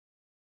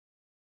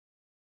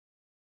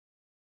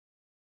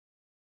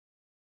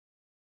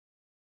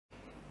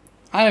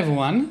Hi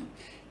everyone,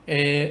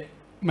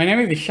 my name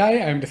is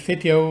Yshay. I'm the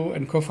CTO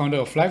and co-founder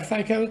of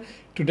Livecycle.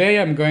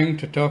 Today I'm going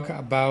to talk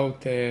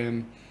about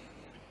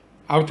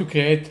how to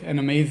create an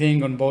amazing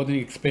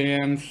onboarding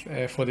experience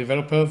for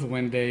developers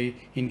when they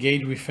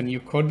engage with a new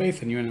code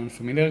base, a new and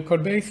unfamiliar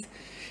code base,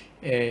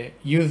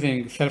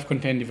 using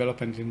self-contained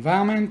development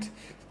environment.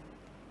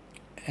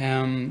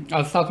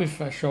 I'll start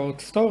with a short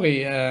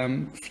story.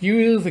 A few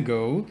years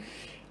ago,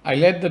 I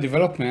led the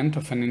development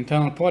of an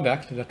internal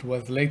product that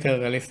was later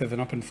released as an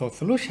open source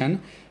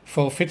solution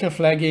for feature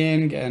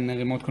flagging and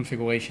remote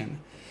configuration.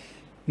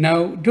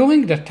 Now,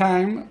 during that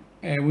time,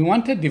 we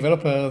wanted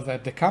developers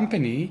at the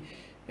company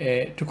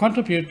to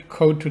contribute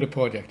code to the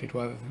project. It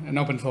was an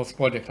open source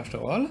project after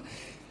all.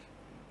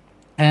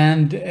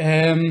 And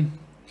to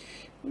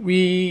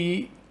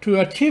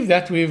achieve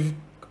that, we've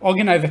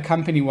organized a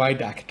company-wide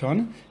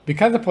hackathon.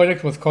 Because the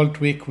project was called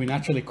Tweak, we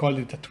naturally called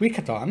it a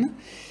Tweakathon.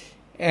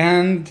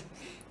 And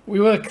we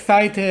were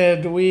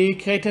excited. We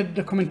created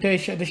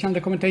additional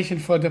documentation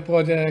for the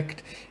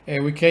project.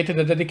 We created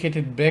a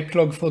dedicated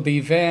backlog for the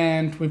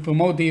event. We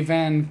promote the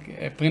event,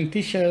 print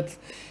t-shirts.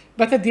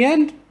 But at the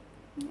end,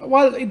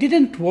 well, it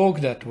didn't work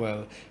that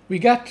well. We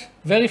got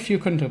very few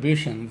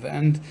contributions.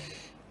 And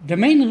the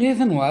main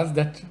reason was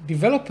that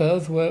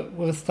developers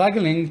were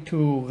struggling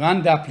to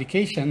run the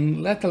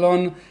application, let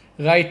alone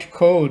write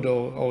code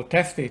or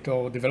test it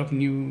or develop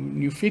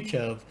new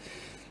features.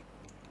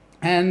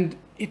 And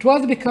it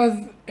was because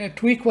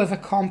Tweak was a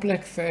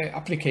complex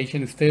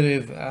application. It still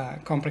is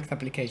a complex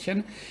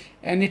application,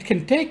 and it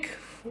can take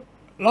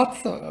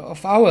lots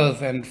of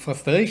hours and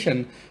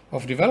frustration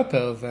of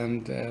developers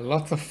and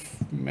lots of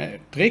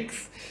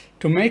tricks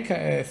to make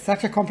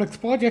such a complex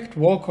project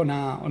work on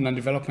a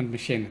development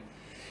machine.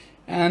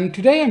 And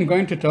today I'm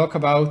going to talk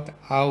about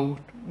how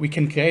we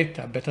can create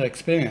a better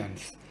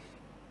experience.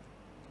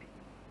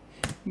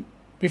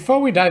 Before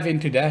we dive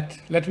into that,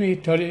 let me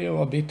tell you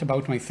a bit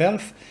about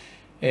myself.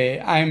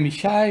 I'm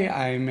Yshay.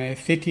 I'm a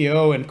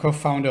CTO and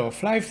co-founder of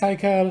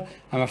Livecycle.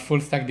 I'm a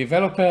full-stack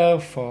developer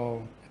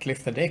for at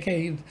least a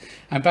decade.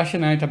 I'm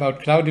passionate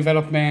about cloud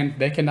development,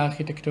 backend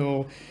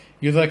architecture,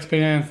 user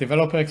experience,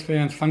 developer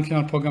experience,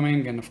 functional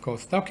programming, and of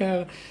course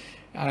Docker.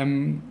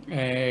 I'm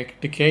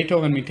the creator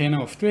and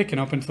maintainer of Tweak, an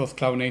open source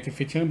cloud native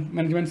feature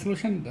management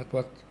solution. That's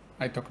what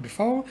I talked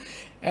before.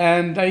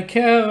 And I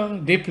care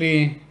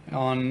deeply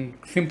on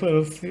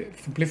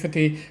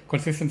simplicity,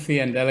 consistency,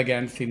 and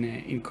elegance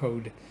in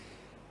code.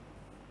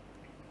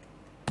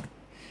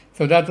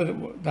 So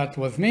that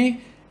was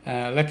me.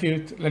 Let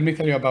me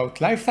tell you about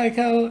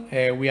Livecycle.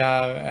 We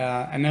are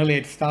an early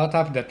age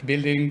startup that's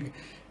building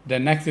the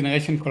next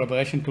generation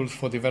collaboration tools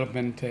for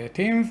development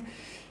teams.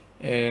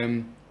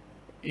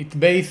 It's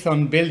based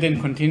on building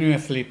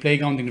continuously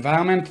playground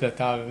environments that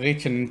are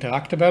rich and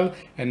interactable,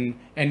 and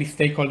any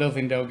stakeholders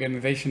in the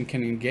organization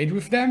can engage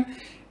with them.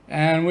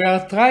 And we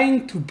are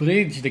trying to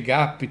bridge the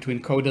gap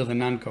between coders and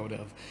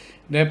non-coders.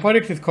 The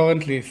project is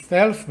currently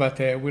stealth, but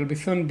will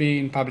soon be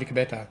in public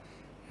beta.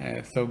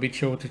 So be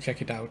sure to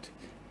check it out.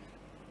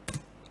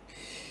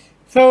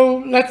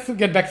 So let's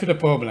get back to the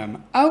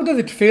problem. How does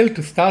it feel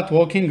to start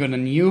working on a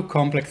new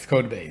complex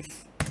code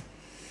base?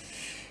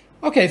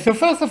 Okay, so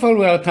first of all,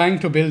 we are trying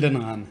to build and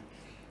run.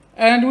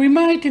 And we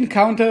might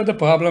encounter the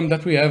problem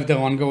that we have the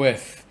wrong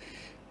OS.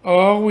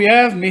 Or we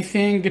have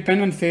missing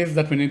dependencies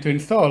that we need to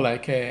install,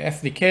 like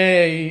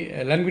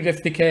SDK, language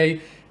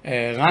SDK,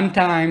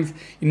 runtimes.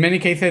 In many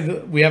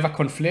cases, we have a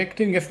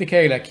conflicting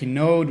SDK, like in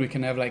Node, we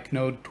can have like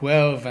Node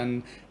 12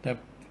 and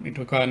it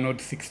requires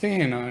Node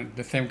 16, or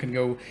the same can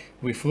go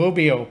with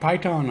Ruby or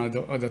Python or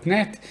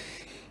 .NET.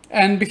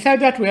 And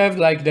beside that, we have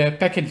like the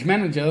package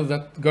managers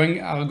that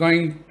are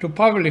going to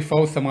probably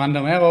throw some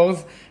random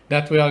errors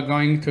that we are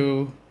going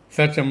to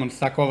search them on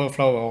Stack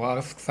Overflow or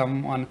ask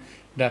someone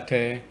that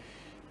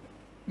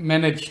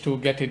managed to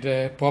get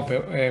it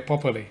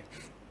properly.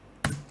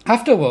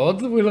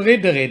 Afterwards, we'll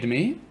read the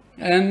README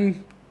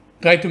and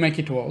try to make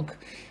it work.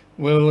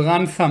 We'll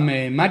run some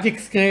magic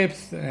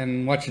scripts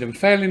and watch them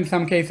fail in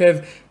some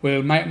cases.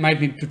 We might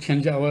need to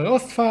change our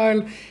host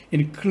file,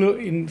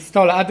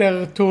 install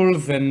other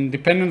tools and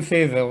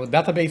dependencies or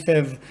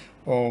databases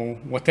or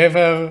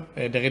whatever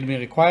the README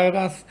required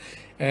us.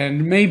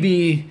 And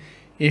maybe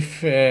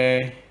if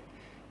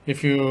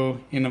you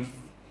in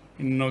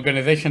an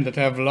organization that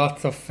have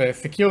lots of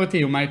security,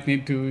 you might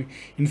need to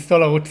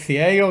install a root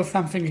CA or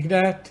something like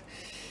that.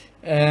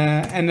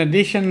 And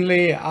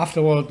additionally,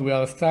 afterward, we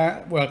are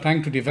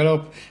trying to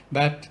develop,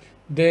 but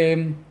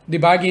the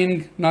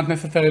debugging not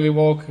necessarily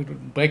work.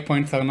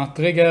 Breakpoints are not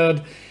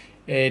triggered.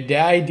 The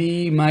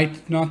IDE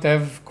might not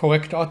have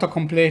correct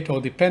autocomplete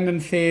or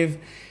dependencies.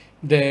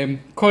 The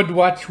code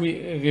watch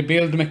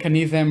rebuild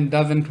mechanism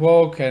doesn't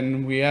work,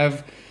 and we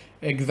have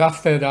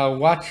exhausted our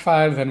watch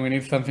files, and we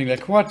need something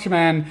like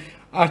Watchman.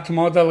 At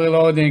model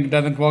reloading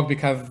doesn't work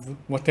because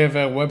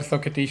whatever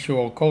WebSocket issue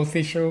or course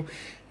issue.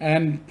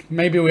 And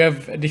maybe we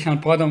have additional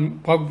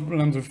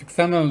problems with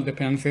external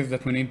dependencies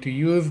that we need to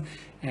use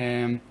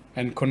and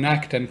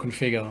connect and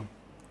configure.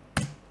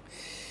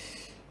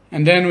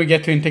 And then we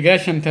get to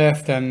integration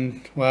test,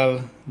 and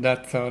well,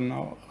 that's a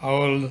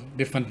whole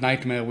different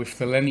nightmare with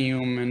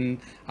Selenium and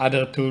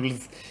other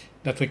tools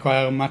that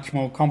require much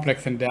more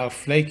complex, and they are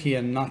flaky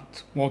and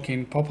not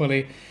working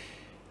properly.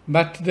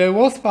 But the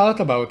worst part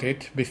about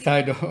it,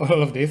 beside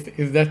all of this,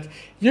 is that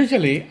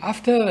usually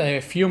after a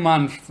few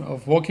months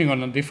of working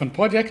on a different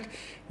project,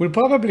 we'll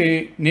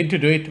probably need to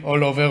do it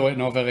all over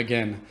and over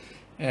again.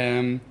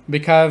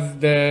 Because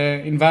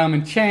the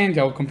environment change,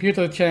 our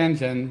computer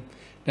change, and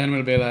then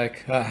we'll be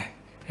like,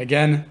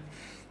 again.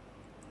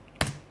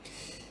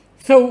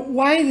 So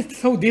why is it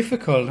so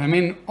difficult? I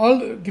mean,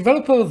 all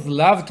developers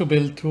love to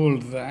build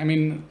tools. I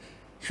mean,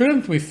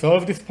 shouldn't we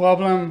solve this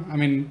problem? I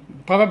mean,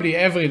 probably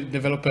every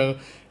developer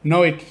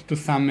know it to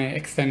some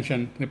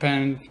extension,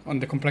 depending on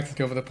the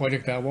complexity of the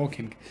project they are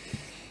working.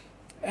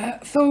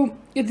 So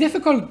it's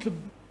difficult.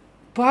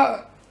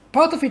 Part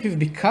of it is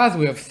because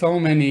we have so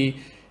many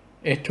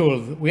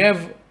tools. We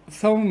have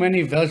so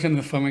many versions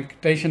of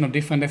implementation of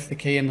different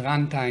SDK and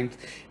runtimes,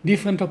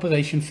 different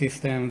operation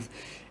systems.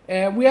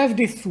 We have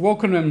this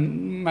work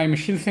on my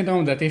machine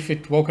syndrome, that if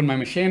it works on my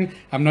machine,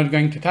 I'm not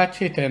going to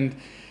touch it, and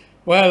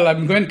well,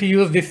 I'm going to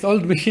use this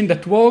old machine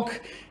that works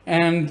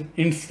and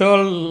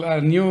install a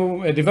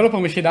new developer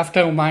machine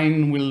after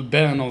mine will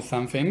burn or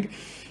something.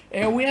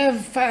 We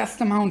have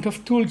vast amount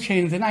of tool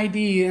chains and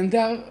IDE, and they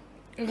are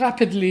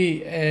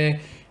rapidly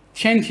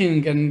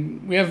changing,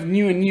 and we have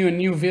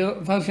new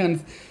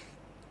versions.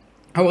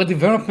 Our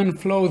development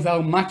flows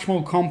are much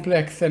more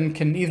complex and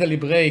can easily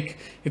break.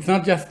 It's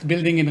not just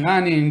building and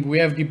running. We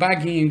have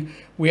debugging,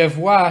 we have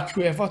watch,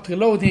 we have hot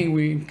reloading,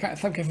 in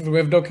some cases we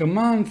have Docker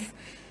months.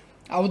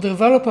 Our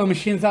developer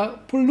machines are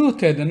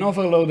polluted and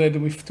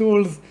overloaded with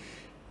tools.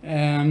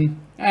 And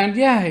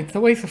yeah, it's a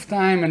waste of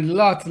time and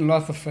lots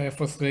of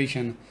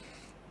frustration.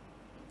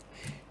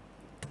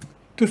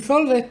 To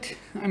solve it,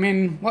 I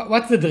mean,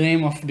 what's the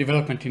dream of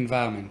development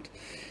environment?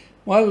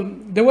 Well,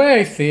 the way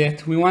I see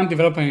it, we want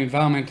development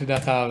environments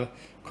that are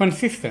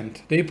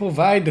consistent. They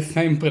provide the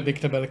same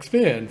predictable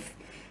experience.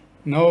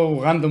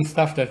 No random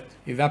stuff that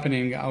is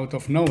happening out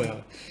of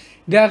nowhere.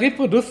 They are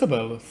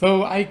reproducible,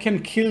 so I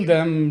can kill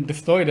them,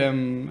 destroy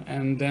them,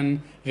 and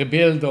then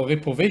rebuild or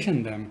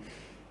reprovision them.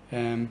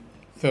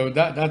 So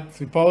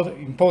that's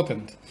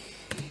important.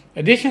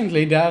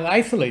 Additionally, they are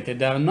isolated.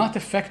 They are not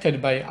affected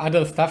by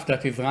other stuff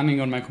that is running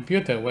on my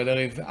computer, whether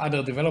it's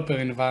other developer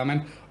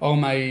environment or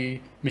my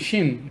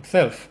machine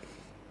itself.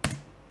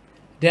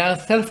 They are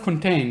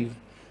self-contained,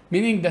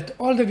 meaning that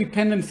all the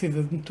dependencies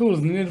and tools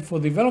needed for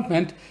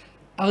development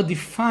are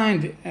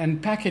defined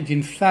and packaged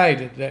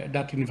inside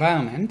that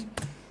environment,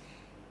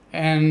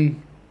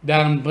 and they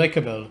are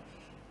unbreakable.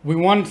 We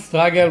won't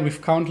struggle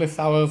with countless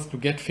hours to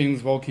get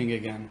things working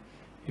again.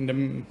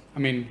 In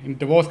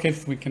the worst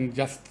case, we can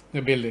just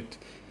rebuild it.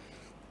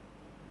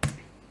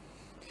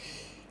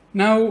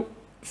 Now,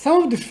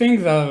 some of these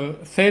things are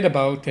said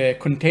about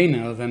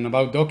containers and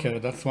about Docker.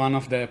 That's one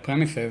of the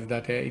premises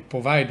that it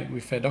provides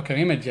with Docker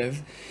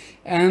images.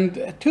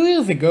 And 2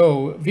 years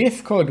ago,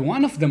 VS Code,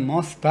 one of the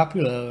most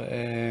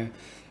popular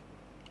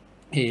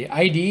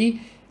IDE,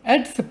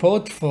 had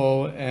support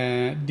for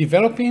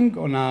developing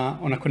on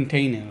a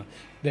container.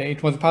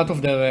 It was part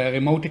of the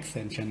remote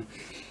extension.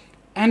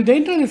 And the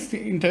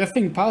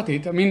interesting part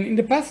is, I mean, in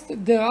the past,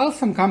 there are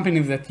some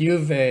companies that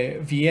use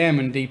VM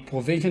and they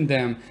provision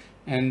them,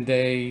 and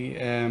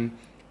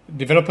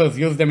developers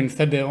use them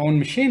instead of their own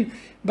machine.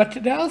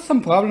 But there are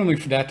some problems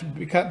with that,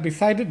 because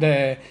besides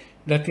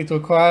that it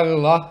requires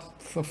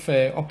lots of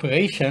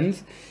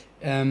operations.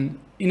 In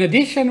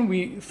addition,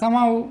 we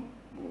somehow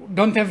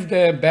don't have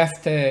the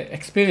best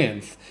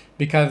experience,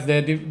 because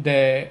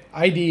the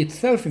IDE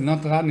itself is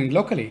not running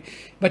locally.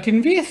 But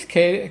in VS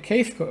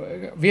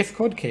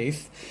Code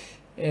case,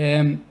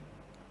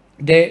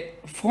 the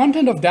front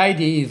end of the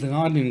IDE is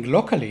running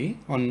locally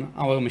on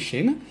our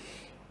machine,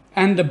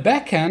 and the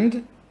back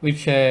end,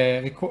 which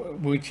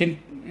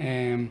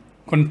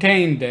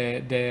contain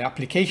the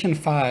application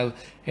file,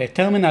 a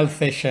terminal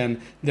session,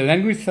 the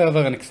language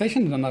server, and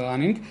extensions that are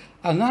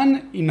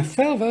run in a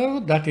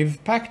server that is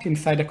packed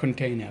inside a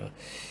container.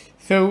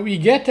 So we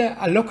get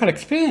a local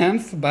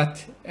experience,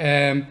 but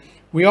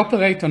we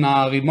operate on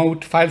a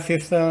remote file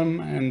system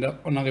and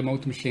on a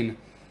remote machine.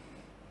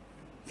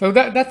 So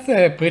that's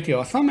pretty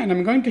awesome, and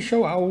I'm going to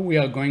show how we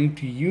are going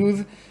to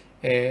use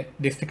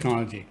this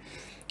technology.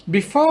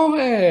 Before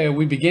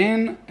we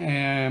begin,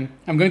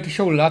 I'm going to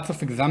show lots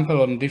of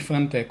examples on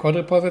different code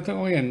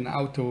repository and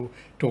how to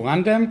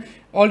run them.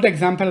 All the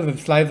examples and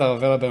slides are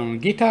available on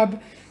GitHub,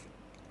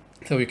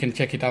 so you can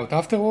check it out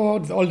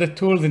afterwards. All the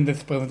tools in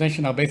this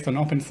presentation are based on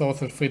open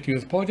source and free to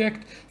use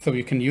project, so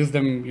you can use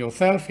them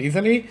yourself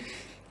easily.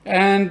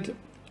 And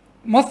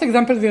most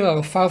examples here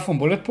are far from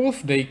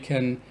bulletproof. They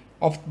can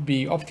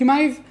be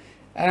optimized,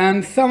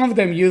 and some of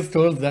them use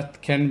tools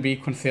that can be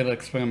considered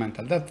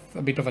experimental. That's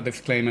a bit of a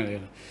disclaimer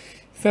here.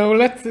 So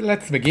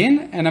let's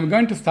begin, and I'm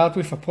going to start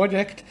with a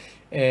project.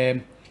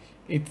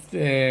 It's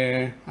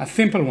a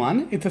simple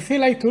one. It's a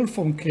CLI tool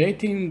for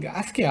creating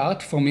ASCII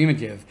art from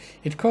images.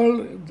 It's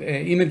called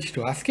Image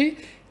to ASCII,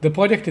 the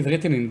project is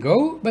written in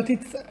Go, but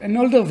it's an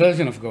older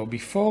version of Go,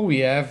 before we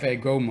have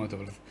Go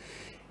modules.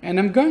 And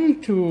I'm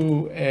going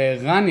to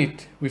run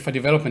it with a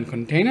development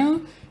container.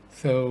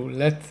 So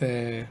let's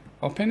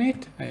open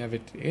it. I have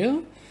it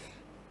here.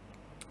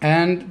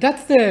 And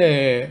that's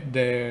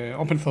the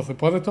open source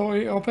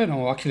repository open,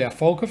 or actually a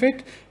fork of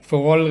it. For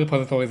all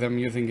repositories, I'm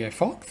using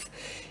forks.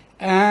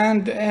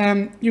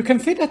 And you can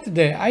see that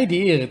the IDE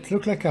here, it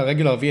looks like a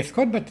regular VS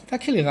Code, but it's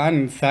actually run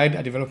inside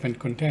a development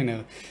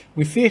container.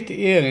 We see it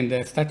here in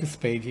the status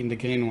page in the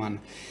green one.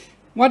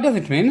 What does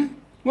it mean?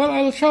 Well,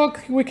 I'll show a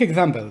quick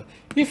example.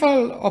 If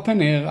I'll open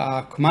here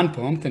a command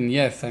prompt, and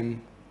yes,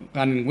 I'm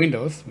running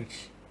Windows,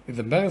 which is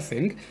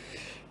embarrassing,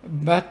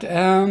 but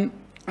I'm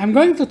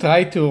going to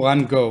try to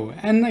run Go,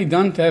 and I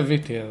don't have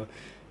it here.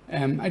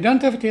 I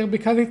don't have it here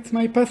because it's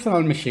my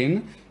personal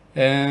machine,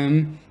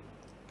 and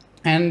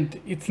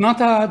it's not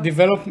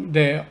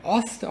the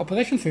host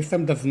operation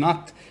system does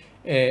not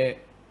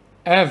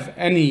have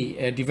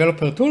any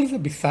developer tools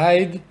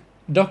beside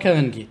Docker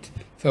and Git.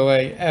 So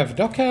I have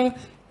Docker,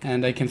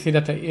 and I can see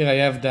that here I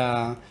have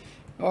the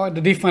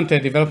different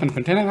development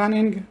container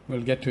running.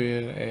 We'll get to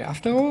it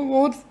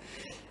afterwards.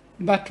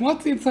 But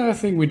what's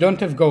interesting, we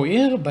don't have Go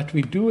here, but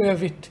we do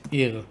have it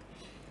here.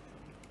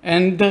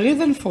 And the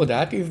reason for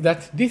that is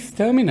that this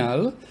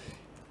terminal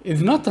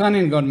is not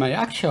running on my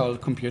actual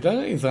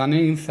computer, it's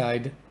running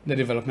inside the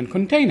development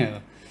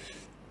container.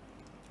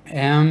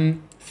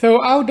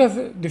 So how does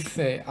this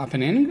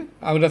happening?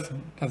 How does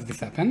this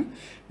happen?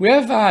 We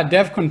have a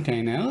dev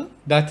container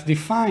that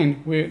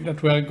define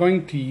that we are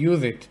going to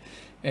use it,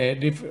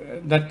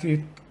 that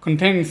it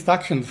contains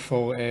instructions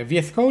for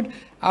VS Code,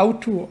 how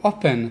to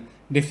open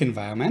this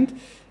environment.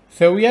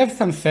 So we have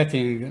some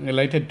setting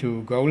related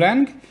to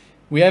Golang.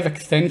 We have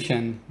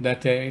extension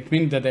that it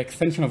means that the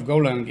extension of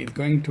Golang is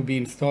going to be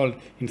installed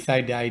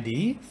inside the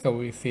IDE. So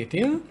we see it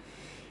here.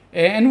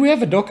 And we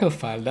have a Docker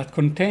file that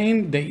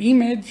contains the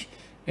image,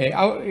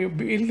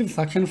 build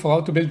instruction for how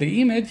to build the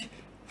image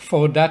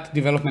for that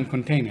development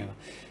container.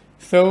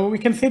 So we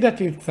can see that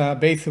it's a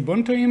base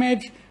Ubuntu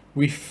image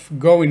with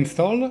Go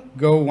install,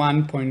 Go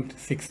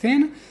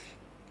 1.16,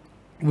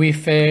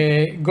 with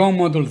Go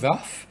modules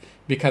off,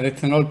 because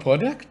it's an old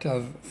project,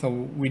 so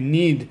we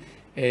need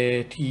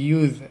to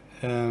use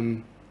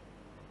we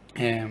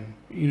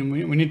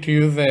need to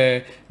use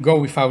Go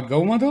without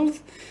Go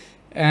modules,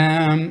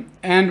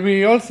 and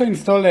we also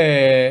install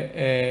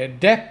a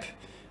dep,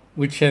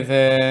 which is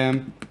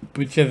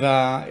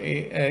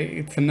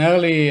it's an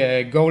early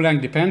Golang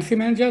dependency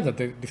manager that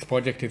this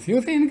project is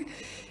using,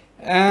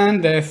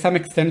 and some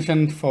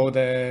extension for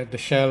the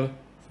shell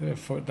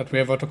that we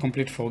have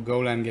autocomplete for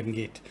Golang and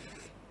Git.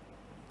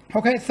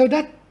 Okay, so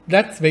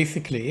that's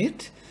basically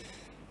it.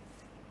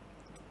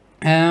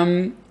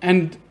 And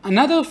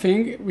another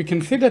thing, we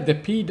can see that the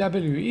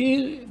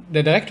PWE,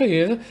 the directory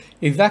here,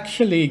 is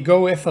actually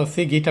go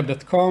src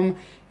github.com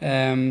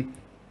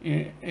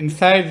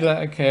inside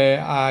like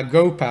a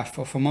Go path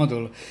of a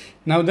module.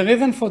 Now the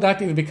reason for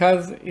that is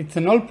because it's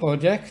an old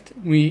project,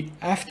 we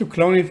have to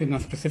clone it in a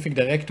specific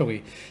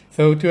directory.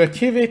 So to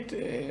achieve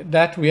it,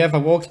 that we have a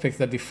workspace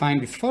that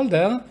defines this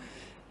folder,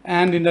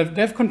 and in the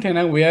dev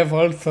container we have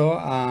also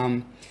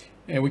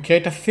we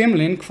create a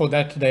symlink for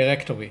that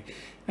directory.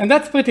 And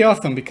that's pretty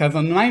awesome, because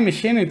on my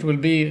machine it will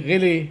be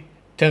really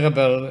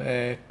terrible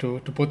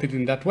to put it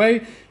in that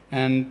way.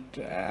 And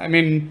I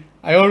mean,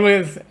 I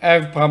always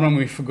have problem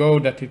with Go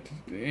that it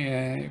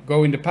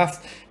Go in the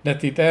past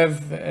that it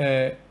has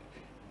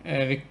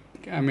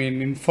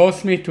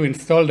enforced me to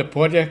install the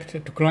project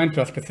to clone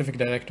to a specific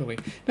directory.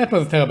 That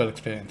was a terrible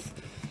experience,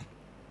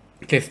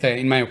 at least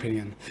in my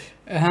opinion.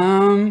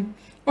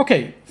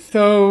 Okay,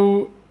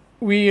 so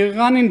we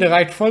run in the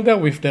right folder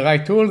with the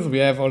right tools. We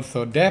have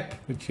also dep,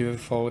 which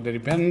is for the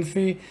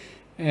dependency,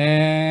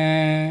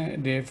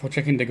 for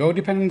checking the Go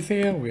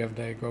dependency here. We have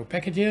the Go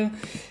package here.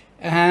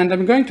 And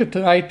I'm going to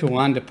try to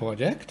run the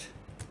project.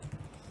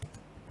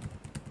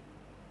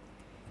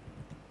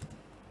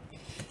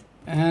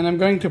 And I'm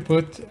going to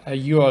put a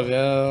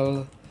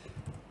URL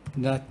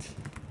that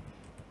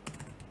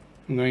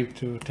I'm going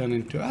to turn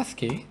into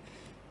ASCII.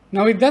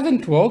 Now it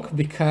doesn't work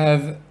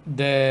because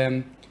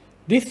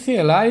this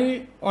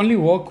CLI only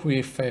works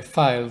with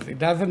files. It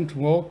doesn't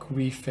work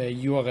with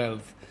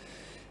URLs.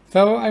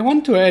 So I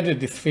want to add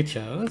this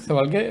feature. So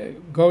I'll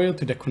go here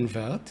to the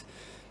convert.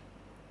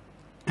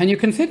 And you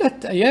can see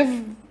that I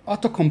have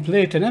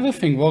autocomplete and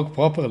everything works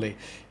properly.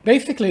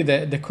 Basically,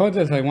 the code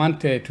that I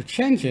want to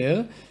change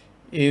here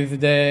is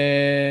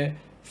the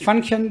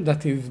function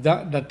that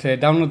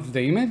downloads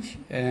the image.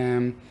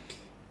 And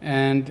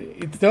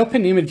it's the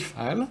open image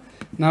file.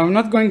 Now, I'm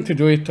not going to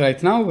do it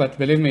right now, but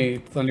believe me,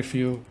 it's only a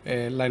few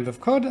lines of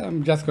code.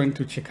 I'm just going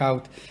to check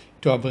out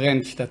to a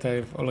branch that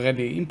I've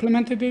already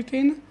implemented it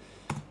in.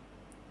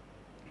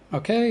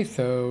 Okay,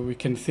 so we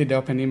can see the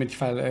open image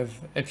file as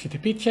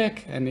HTTP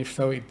check, and if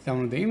so, it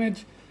downloads the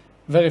image.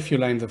 Very few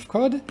lines of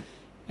code.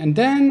 And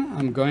then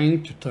I'm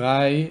going to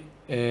try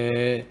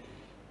to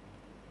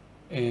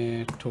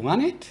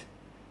run it.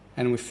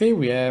 And we see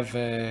we have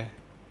an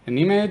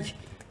image.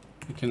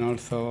 I can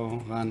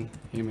also run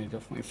image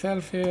of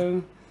myself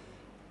here.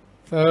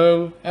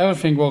 So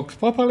everything works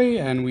properly,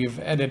 and we've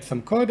added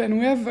some code, and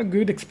we have a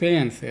good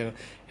experience here.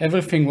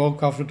 Everything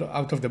works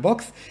out of the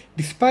box,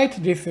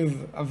 despite this is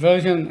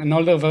an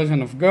older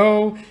version of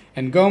Go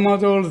and Go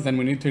modules, and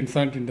we need to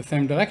insert in the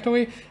same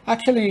directory.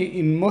 Actually,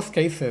 in most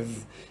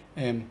cases,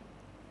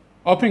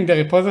 opening the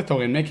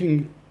repository and making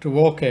it to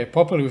work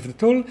properly with the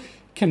tool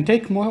can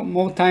take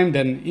more time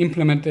than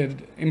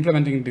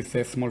implementing this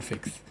small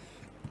fix.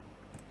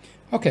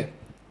 Okay.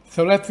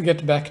 So let's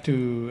get back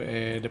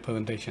to the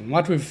presentation.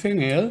 What we've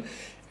seen here,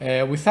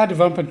 we saw a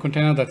development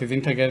container that is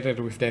integrated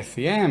with the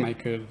SCM. I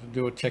could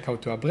do a checkout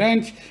to a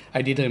branch.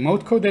 I did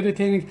remote code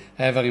editing.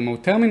 I have a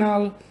remote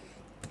terminal.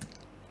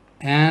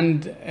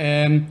 And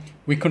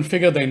we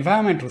configured the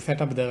environment. We set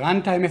up the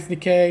runtime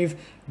SDKs,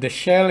 the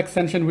shell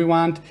extension we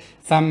want,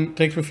 some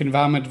tricks with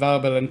environment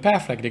variable and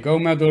path, like the Go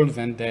modules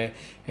and the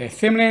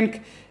symlink.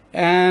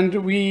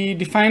 And we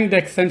defined the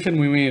extension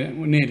we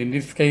need. In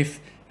this case,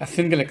 a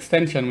single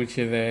extension, which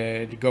is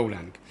the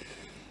Golang.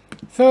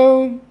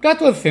 So that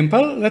was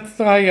simple. Let's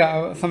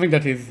try something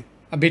that is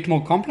a bit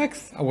more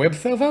complex, a web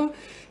server.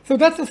 So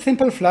that's a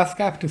simple Flask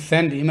app to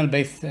send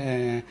email-based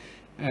email,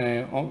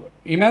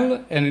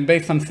 and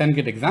based on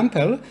SendGrid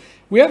example,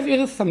 we have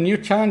here some new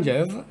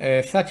challenges,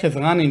 such as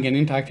running and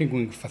interacting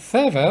with a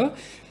server,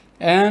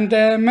 and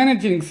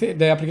managing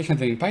the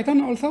applications in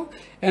Python also,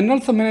 and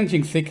also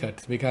managing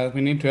secrets, because we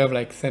need to have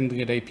like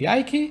SendGrid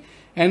API key.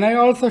 And I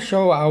also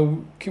show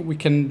how we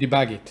can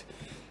debug it.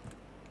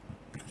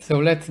 So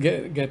let's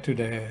get to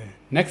the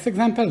next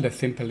example, the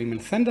simple email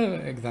sender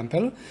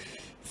example.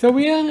 So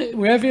we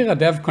have here a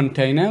dev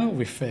container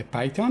with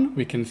Python.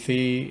 We can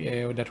see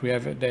that we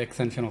have the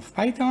extension of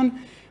Python.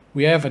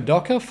 We have a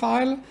Docker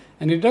file,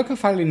 and the Docker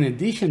file, in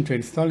addition to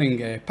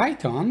installing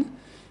Python,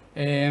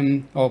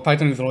 or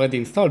Python is already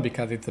installed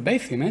because it's a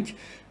base image,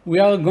 we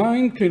are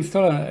going to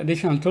install an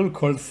additional tool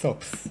called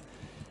SOAPs.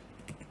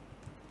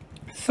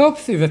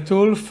 SOAPs is a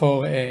tool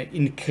for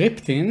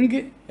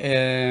encrypting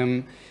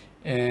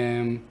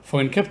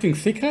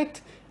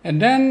secret,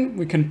 and then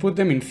we can put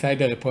them inside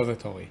the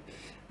repository.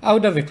 How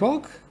does it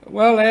work?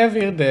 Well, I have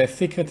here the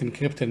secret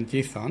encrypted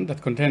JSON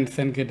that contains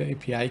SendGrid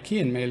API key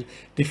and mail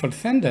default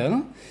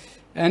sender,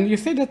 and you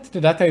see that the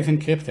data is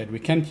encrypted. We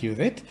can't use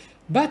it,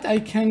 but I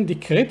can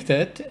decrypt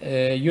it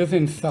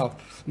using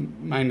SOAPs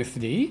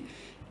 -d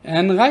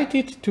and write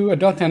it to a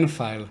 .env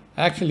file.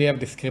 I actually have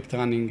the script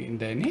running in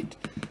the init.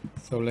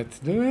 So let's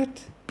do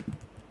it.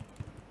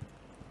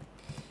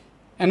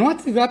 And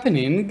what is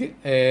happening,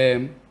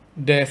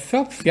 the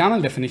SOAPs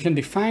YAML definition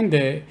defines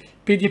the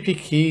PGP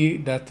key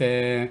that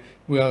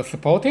we are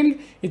supporting.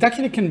 It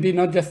actually can be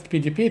not just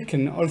PGP, it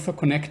can also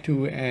connect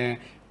to a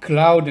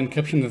cloud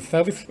encryption as a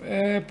service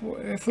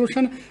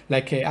solution,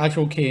 like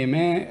Azure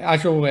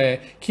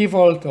Key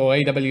Vault or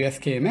AWS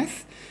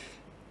KMS.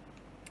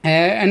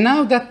 And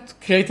now that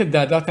created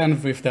the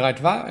 .env with the right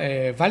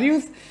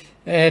values.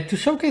 To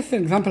showcase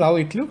an example how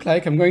it looks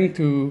like, I'm going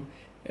to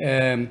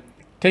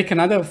take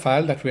another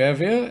file that we have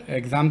here,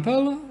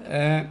 example,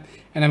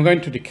 and I'm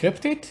going to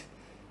decrypt it.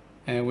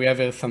 We have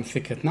here some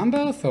secret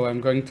number, so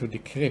I'm going to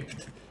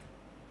decrypt.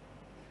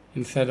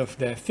 Instead of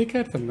the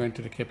secret, I'm going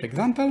to decrypt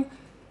example.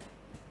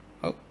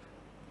 Oh.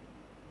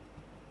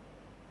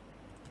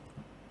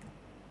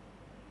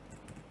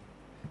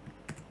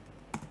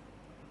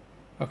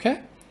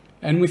 Okay,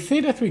 and we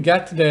see that we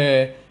got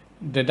the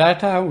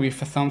data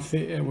with some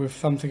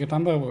secret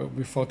number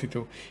with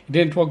 42. It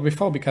didn't work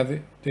before because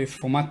this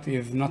format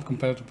is not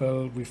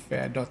compatible with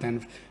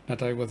 .env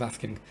that I was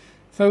asking.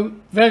 So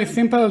very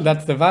simple,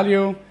 that's the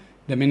value,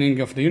 the meaning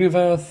of the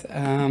universe.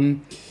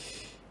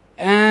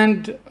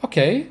 And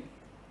okay,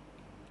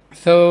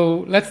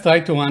 so let's try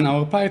to run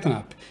our Python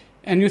app.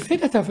 And you see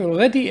that I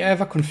already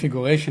have a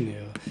configuration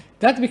here.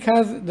 That's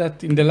because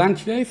that in the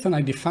launch JSON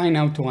I define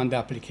how to run the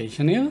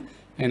application here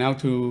and how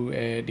to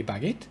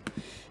debug it.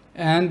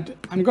 And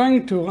I'm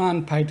going to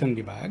run Python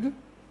debug,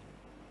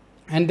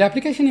 and the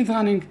application is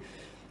running.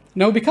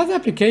 Now, because the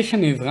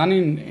application is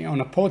running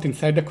on a port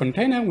inside the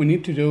container, we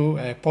need to do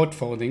port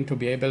forwarding to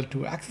be able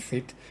to access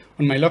it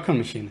on my local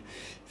machine.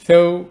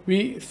 So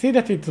we see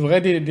that it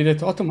already did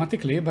it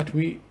automatically, but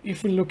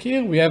if we look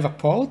here, we have a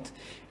port,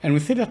 and we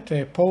see that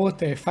port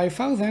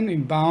 5000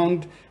 is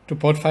bound to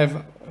port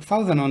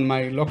 5000 on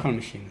my local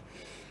machine.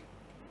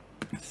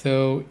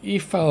 So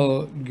if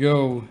I'll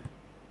go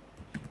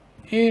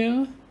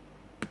here,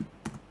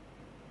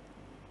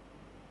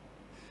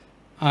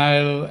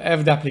 I'll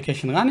have the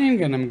application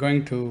running, and I'm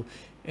going to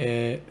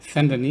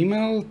send an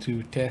email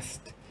to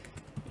test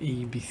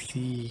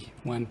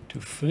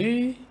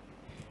abc123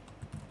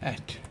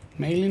 at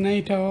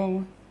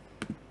Mailinator.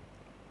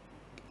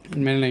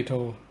 In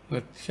Mailinator,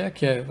 let's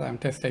check. Yes, I'm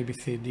test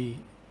abcd.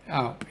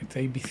 Oh, it's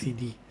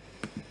abcd.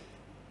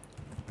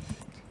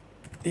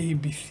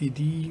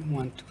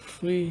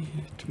 abcd123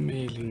 at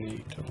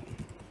Mailinator.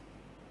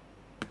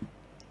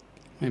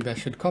 Maybe I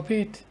should copy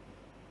it.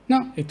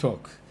 No, it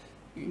works.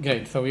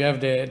 great. So we have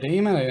the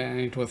email and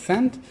it was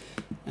sent.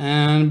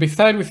 And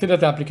beside, we see that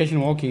the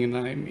application working and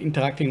I'm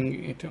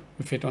interacting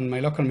with it on my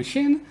local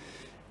machine.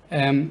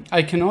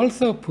 I can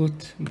also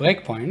put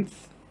breakpoints.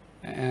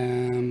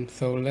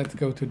 So let's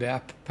go to the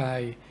app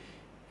py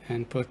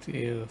and put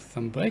here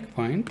some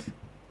breakpoint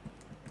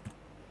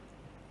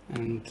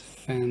and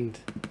send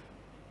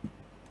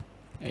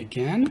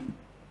again.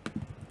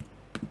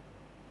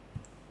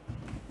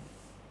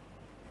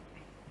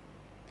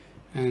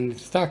 And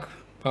it's stuck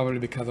probably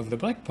because of the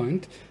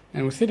breakpoint,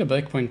 and we see the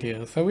breakpoint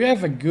here. So we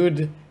have a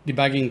good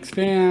debugging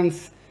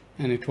experience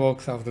and it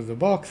works out of the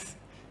box,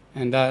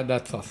 and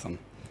that's awesome.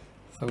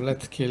 So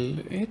let's kill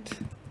it.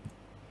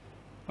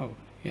 Oh,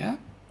 yeah.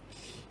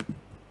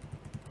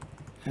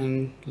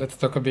 And let's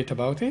talk a bit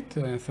about it.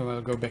 So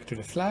I'll go back to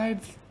the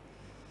slides.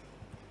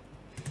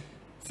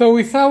 So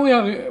we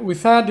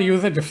saw the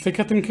usage of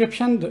secret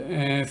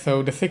encryption.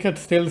 So the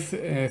secrets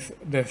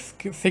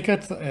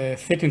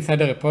sit inside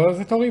the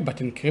repository, but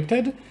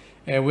encrypted.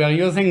 We are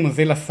using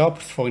Mozilla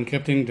SOAPs for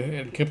encrypting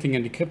and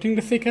decrypting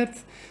the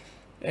secrets.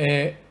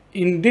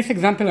 In this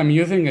example, I'm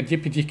using a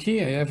GPG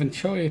key. I haven't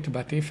shown it,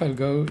 but if I'll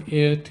go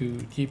here to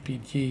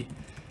GPG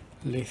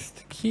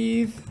list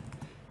keys,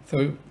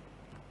 so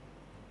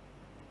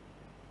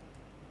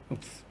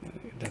oops,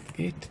 that's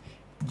it.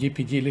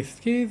 GPG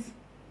list keys.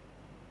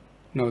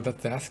 No,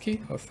 that's the ASCII.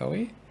 Oh,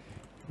 sorry.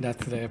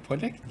 That's the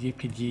project,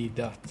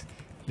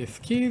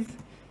 gpg.list keys.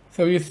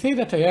 So you see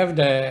that I have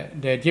the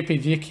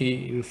GPG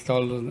key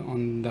installed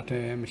on that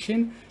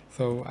machine,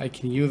 so I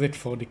can use it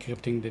for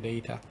decrypting the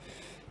data.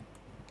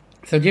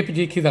 So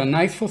GPG keys are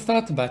nice for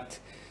start, but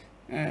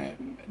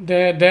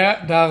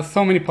there are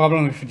so many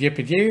problems with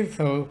GPG.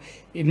 So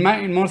in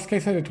most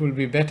cases, it will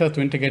be better to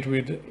integrate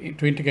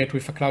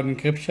with a cloud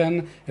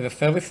encryption as a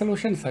service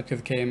solution, such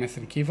as KMS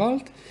and Key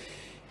Vault.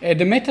 The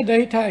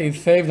metadata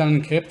is saved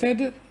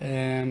unencrypted,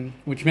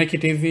 which make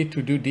it easy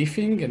to do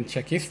diffing and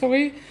check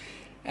history.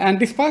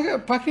 And this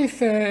practice,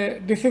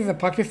 this is a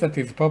practice that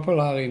is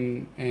popular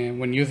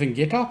when using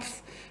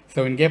GitOps.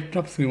 So in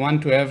GitOps, we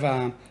want to have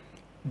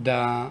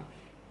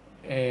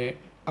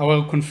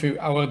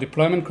our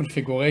deployment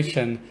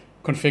configuration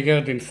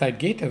configured inside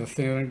Git as a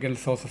single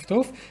source of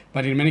truth.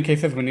 But in many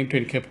cases, we need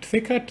to encrypt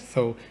secret.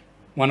 So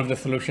one of the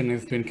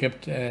solutions is to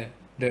encrypt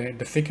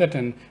the secret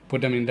and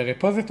put them in the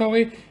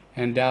repository.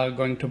 And they are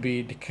going to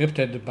be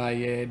decrypted by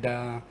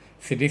the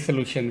CD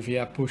solution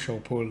via push or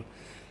pull.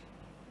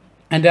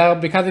 And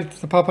because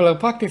it's a popular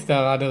practice, there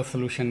are other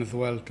solutions as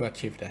well to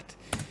achieve that.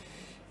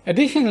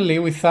 Additionally,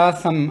 we saw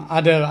some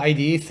other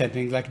IDE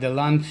settings, like the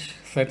launch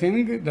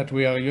setting that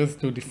we are used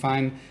to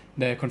define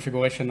the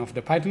configuration of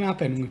the Python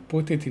app, and we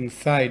put it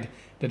inside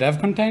the dev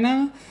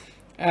container.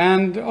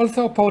 And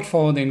also port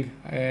forwarding,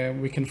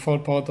 we can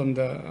forward port on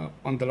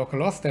the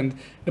local host, and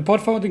the port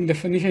forwarding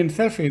definition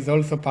itself is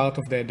also part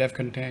of the dev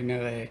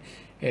container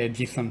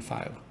JSON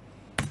file.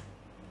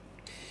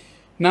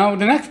 Now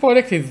the next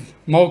project is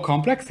more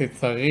complex.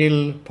 It's a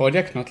real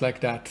project, not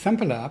like that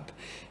sample app,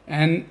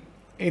 and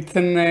it's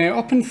an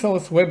open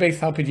source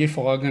web-based RPG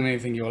for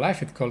organizing your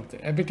life. It's called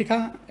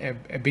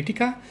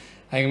Abitica.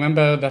 I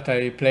remember that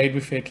I played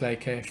with it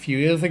like a few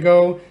years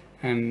ago,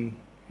 and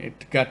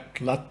it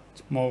got a lot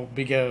more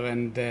bigger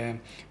and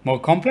more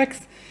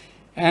complex,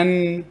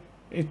 and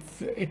it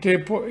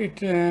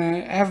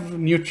have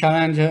new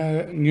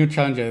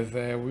challenges.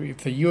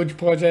 It's a huge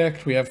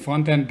project. We have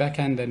front end, back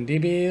end, and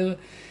DB here,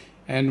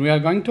 and we are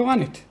going to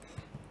run it.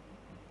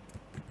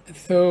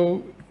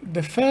 So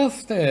the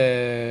first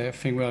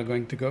thing we are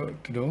going to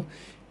do,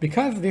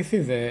 because this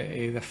is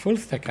a full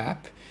stack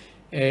app,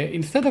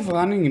 instead of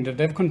running in the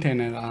dev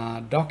container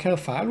a Docker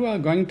file, we are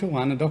going to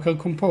run a Docker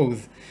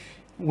compose,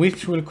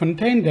 which will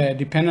contain the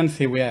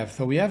dependency we have.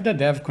 So we have the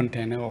dev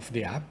container of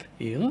the app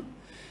here,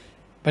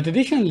 but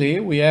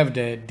additionally we have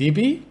the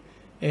DB,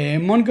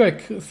 Mongo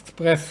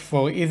Express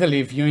for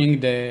easily viewing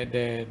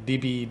the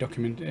DB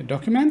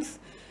documents,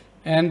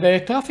 and the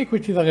traffic,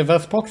 which is a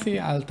reverse proxy.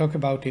 I'll talk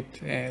about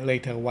it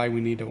later, why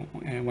we need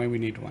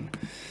one.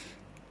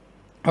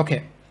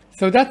 Okay,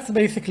 so that's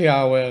basically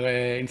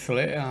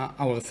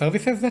our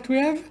services that we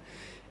have.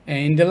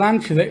 In the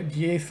launch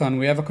JSON,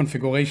 we have a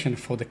configuration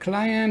for the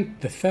client,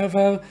 the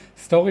server,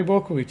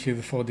 Storybook, which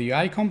is for the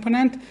UI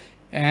component,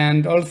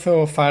 and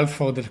also files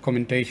for the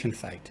documentation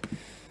site.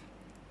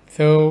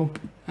 So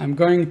I'm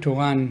going to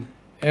run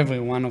every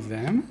one of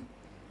them.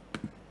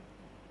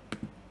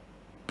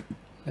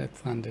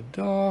 Let's run the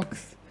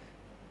docs,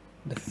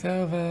 the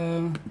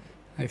server.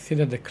 I see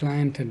that the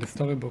client and the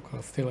Storybook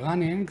are still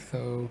running,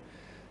 so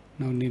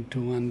no need to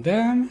run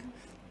them.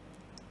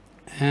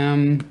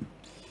 And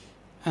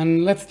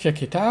let's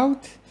check it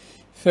out.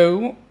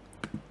 So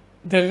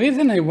the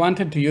reason I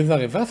wanted to use a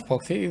reverse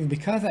proxy is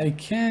because I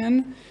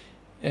can,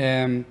 we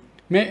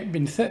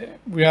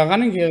are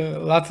running here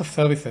lots of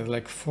services,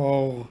 like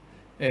 4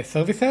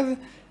 services,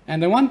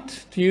 and I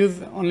want to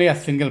use only a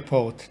single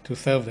port to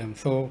serve them.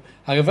 So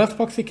a reverse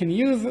proxy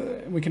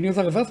we can use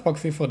a reverse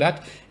proxy for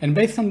that, and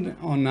based on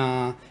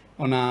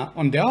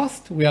the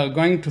host, we are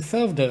going to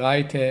serve the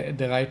right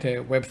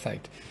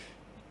website.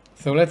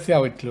 So let's see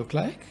how it looks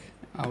like.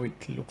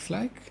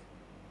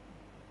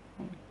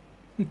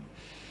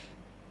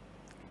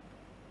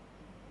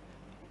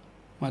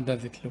 What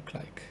does it look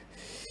like?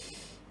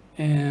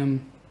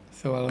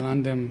 So I'll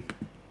run them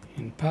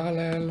in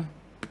parallel.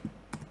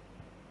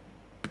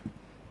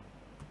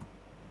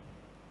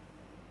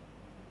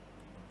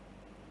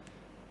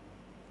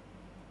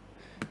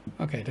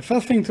 Okay, the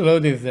first thing to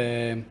load is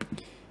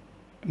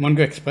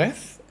Mongo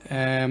Express.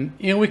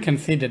 Here we can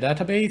see the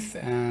database,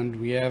 and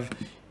we have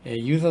a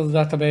user's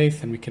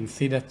database, and we can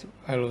see that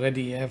I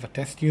already have a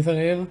test user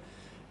here.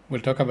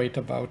 We'll talk a bit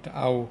about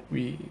how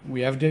we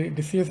have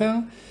this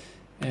user.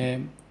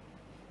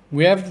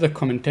 We have the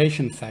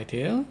documentation site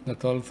here,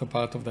 that's also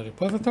part of the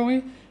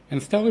repository,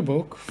 and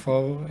storybook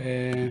for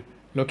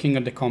looking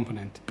at the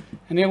component.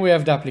 And here we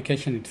have the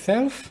application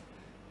itself.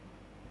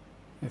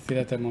 I see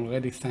that I'm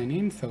already signed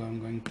in, so I'm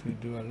going to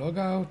do a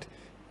logout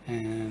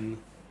and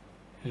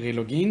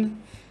relog in.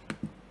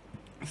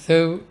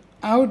 So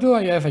how do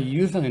I have a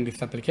user in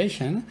this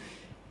application?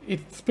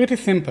 It's pretty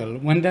simple.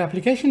 When the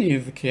application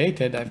is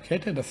created, I've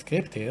created a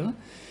script here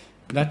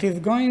that is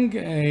going,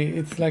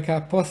 it's like a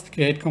post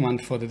create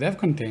command for the dev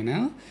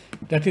container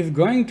that is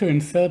going to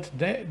insert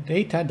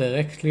data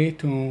directly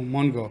to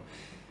Mongo.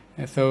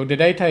 So the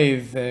data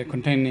is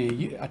contain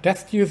a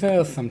test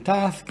user, some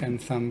task,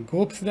 and some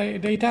groups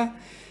data.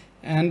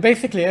 And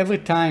basically every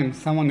time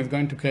someone is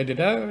going to create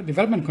a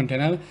development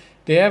container,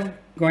 they are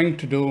going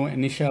to do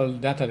initial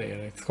data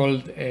there. It's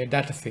called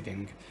data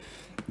seeding.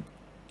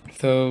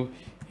 So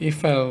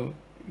if I'll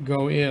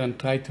go here and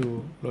try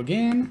to log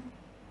in,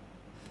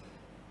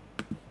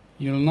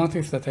 you'll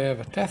notice that I have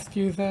a test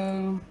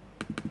user.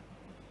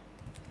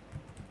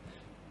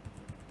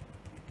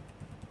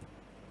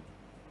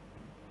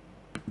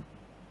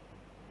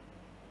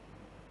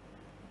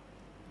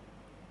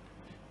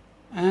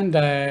 And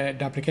the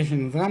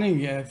application is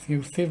running. As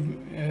you've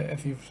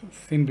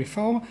seen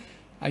before,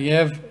 I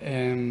have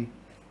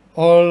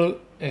all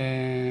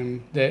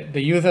the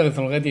user is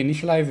already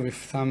initialized with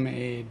some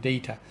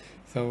data.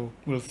 So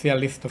we'll see a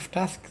list of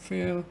tasks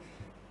here.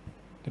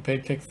 The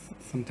page takes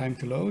some time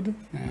to load.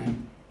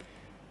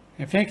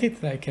 I think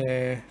it's like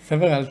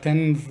several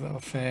tens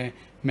of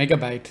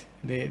megabyte,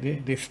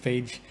 this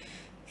page.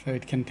 So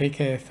it can take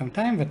some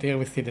time, but here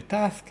we see the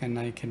task, and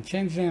I can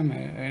change them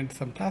and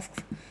some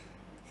tasks.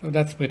 So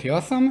that's pretty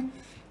awesome.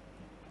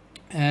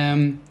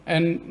 And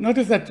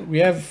notice that we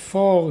have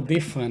 4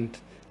 different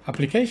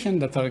applications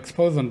that are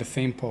exposed on the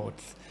same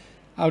ports.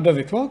 How does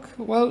it work?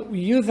 Well, we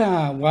use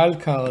a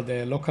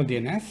wildcard local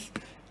DNS,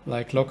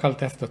 like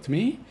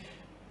localtest.me.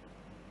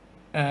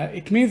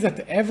 It means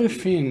that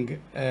everything,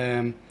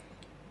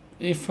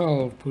 if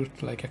I'll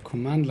put like a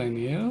command line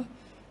here,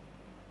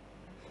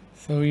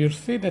 so you'll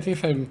see that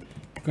if I'm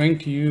going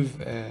to use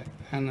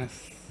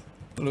NS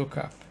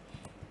lookup,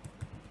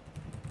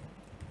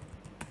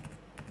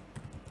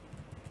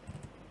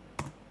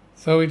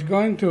 so it's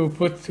going to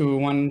put to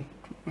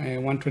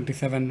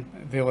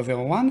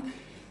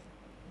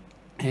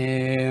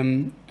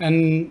 127.0.0.1.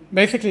 And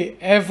basically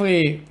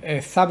every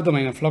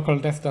subdomain of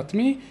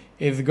localtest.me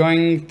is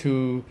going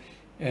to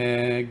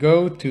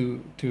go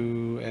to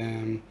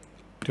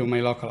my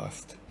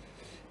localhost.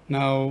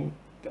 Now,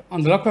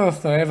 on the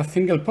localhost I have a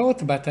single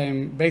port, but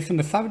based on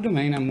the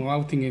subdomain, I'm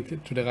routing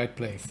it to the right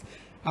place.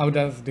 How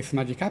does this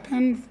magic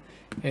happen?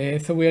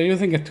 So we are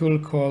using a tool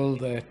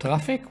called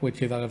Traffic,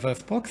 which is a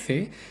reverse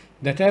proxy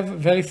that have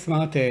very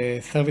smart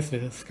service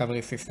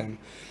discovery system.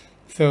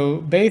 So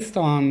based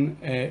on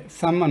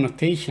some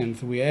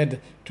annotations we add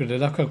to the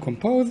Docker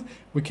Compose,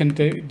 we can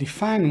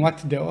define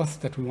what the host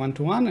that we want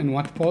to run and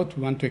what port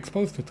we want to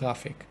expose to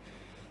traffic.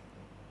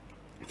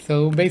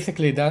 So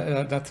basically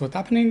that's what's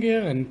happening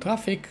here, and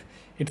traffic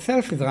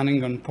itself is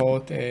running on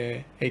port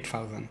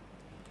 8000.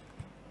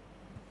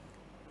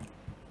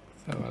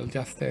 So I'll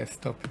just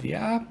stop the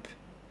app.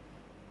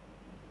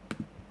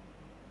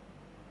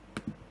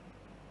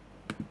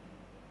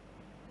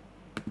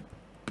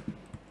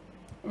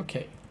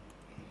 Okay.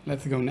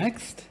 Let's go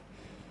next.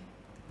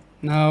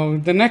 Now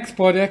the next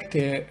project,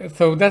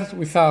 so that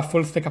we saw a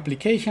full stack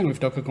application with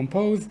Docker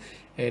Compose,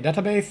 a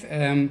database.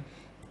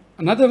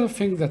 Another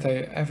thing that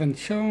I haven't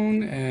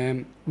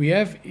shown, we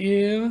have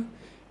here,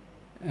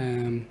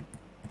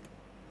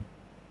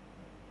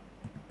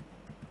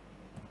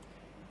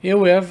 here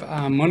we have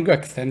a Mongo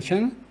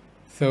extension.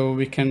 So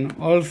we can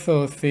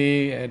also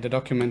see the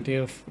document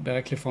here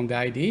directly from the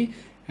IDE,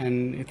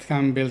 and it's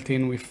come built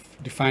in with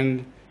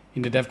defined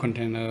in the dev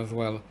container as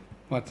well.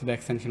 What's the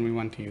extension we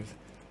want to use.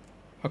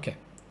 Okay.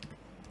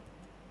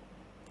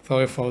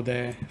 Sorry for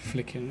the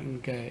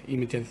flickering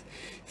images.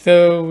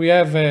 So we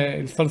have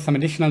installed some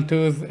additional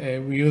tools.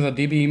 We use a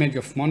DB image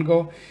of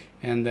Mongo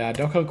and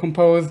Docker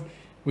Compose.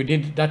 We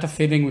did data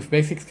seeding with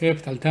basic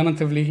script.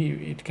 Alternatively,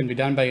 it can be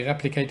done by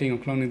replicating or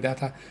cloning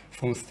data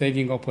from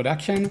staging or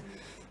production.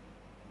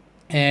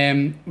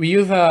 We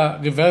use a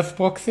reverse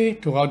proxy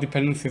to route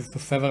dependencies to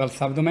several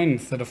subdomains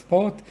instead of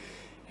port.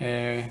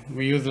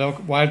 We use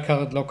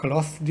wildcard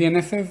localhost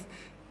DNSs,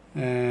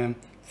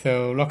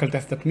 so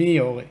localtest.me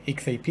or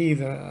XAP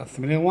is a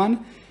similar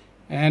one.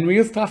 And we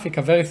use Traffic,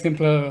 a very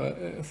simple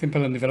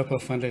and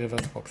developer-friendly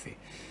reverse proxy.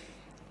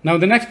 Now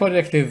the next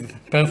project is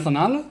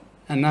personal,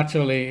 and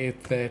naturally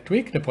it's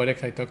Tweak, the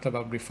project I talked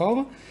about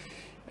before.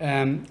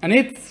 And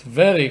it's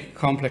very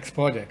complex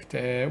project.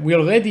 We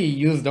already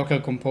use Docker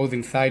Compose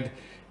inside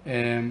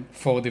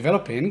for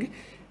developing.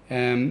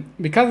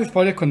 Because this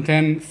project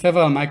contains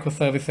several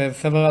microservices,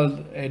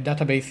 several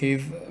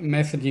databases,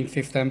 messaging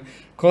system,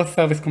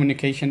 cross-service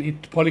communication,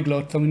 it's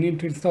polyglot, so we need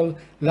to install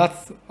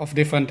lots of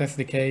different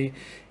SDK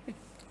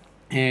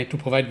to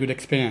provide good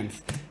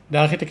experience. The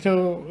architecture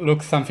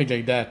looks something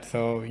like that,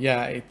 so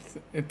yeah,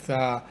 it's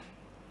a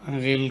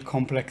real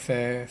complex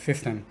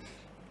system.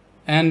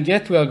 And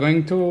yet we are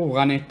going to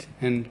run it,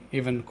 and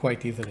even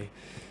quite easily.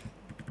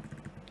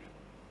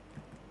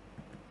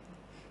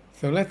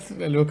 So let's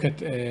look at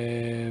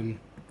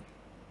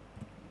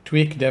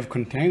Tweak dev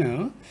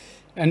container.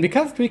 And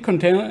because Tweak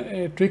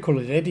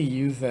already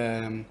use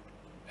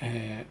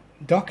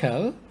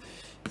Docker,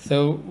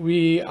 so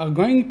we are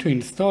going to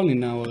install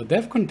in our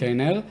dev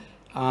container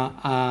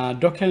a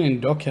Docker in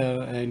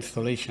Docker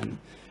installation.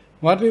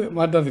 What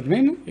does it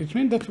mean? It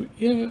means that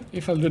here,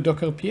 if I do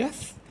Docker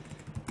PS,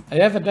 I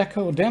have a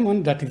Docker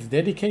daemon that is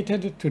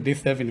dedicated to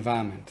this dev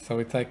environment. So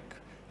it's like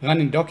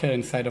running Docker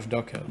inside of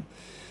Docker.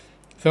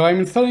 So I'm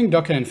installing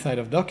Docker inside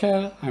of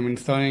Docker. I'm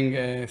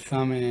installing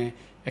some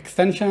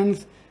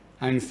extensions.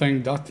 I'm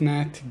installing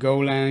 .NET,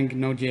 Golang,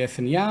 Node.js,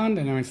 and Yarn,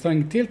 and I'm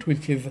installing Tilt,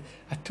 which is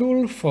a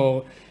tool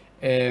for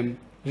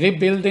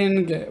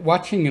rebuilding,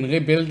 watching and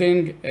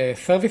rebuilding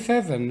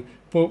services and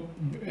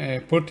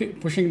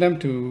pushing them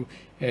to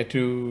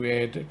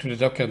the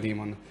Docker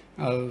daemon.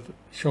 I'll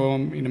show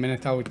them in a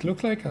minute how it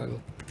looks like.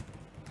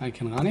 I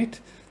can run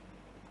it.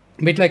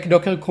 A bit like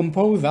Docker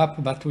Compose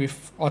app, but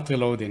with auto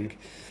reloading.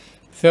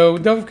 So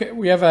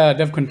we have a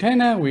dev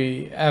container.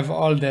 We have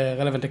all the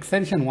relevant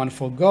extensions, one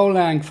for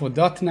Golang, for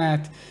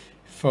 .NET,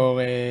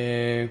 for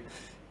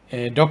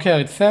Docker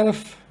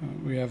itself.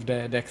 We have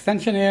the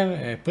extension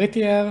here,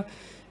 prettier.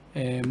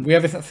 We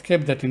have a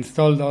script that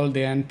installed all the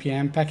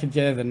NPM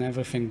packages and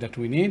everything that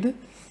we need.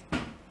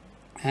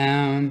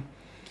 And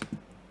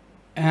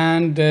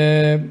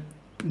the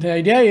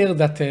idea here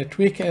that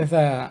Tweak has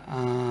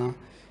a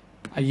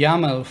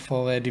YAML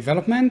for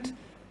development.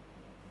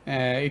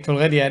 It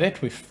already had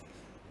it with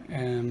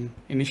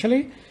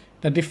initially,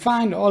 that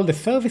define all the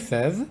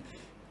services,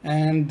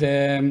 and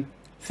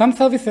some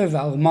services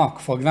are mock.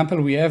 For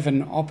example, we have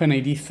an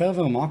OpenID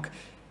server mock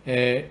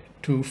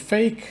to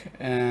fake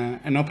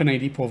an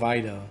OpenID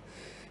provider,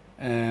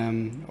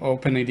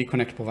 OpenID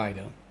Connect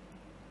provider,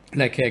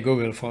 like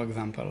Google, for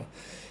example.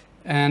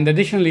 And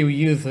additionally, we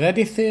use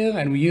Redis here,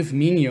 and we use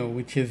Minio,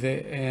 which is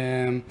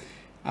a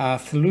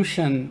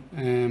solution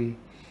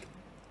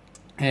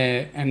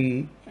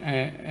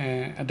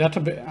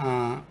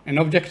an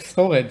object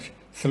storage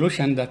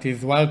solution that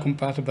is well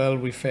compatible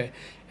with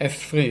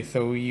S3.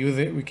 So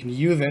we can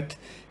use it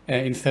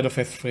instead of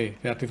S3.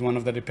 That is one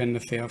of the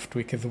dependencies of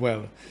Tweak as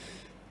well.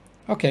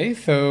 Okay,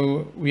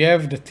 so we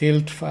have the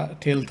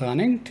Tilt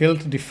running.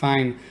 Tilt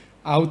define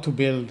how to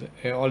build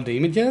all the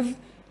images.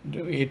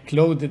 It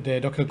loads the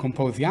Docker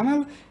Compose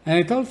YAML, and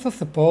it also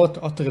supports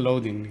auto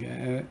reloading,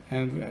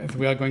 and as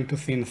we are going to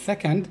see in a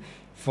second,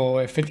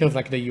 for features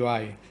like the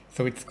UI.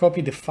 So it's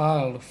copied the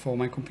file for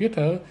my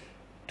computer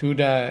to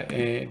the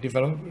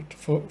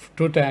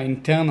to the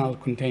internal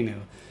container.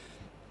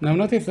 Now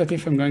notice that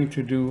if I'm going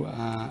to do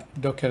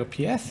Docker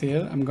PS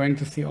here, I'm going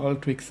to see all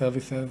Tweak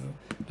services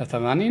that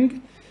are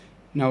running.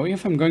 Now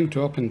if I'm going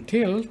to open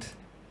Tilt,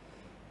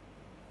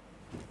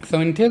 so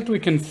in Tilt we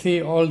can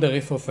see all the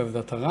resources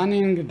that are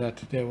running,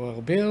 that they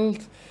were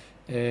built.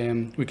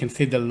 We can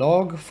see the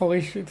log for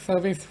each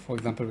service. For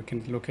example, we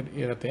can look at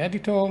here at the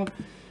editor.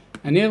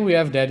 And here we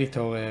have the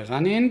editor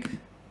running.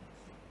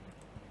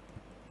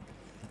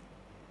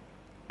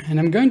 And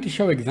I'm going to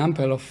show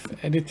example of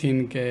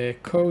editing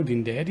code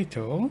in the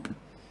editor.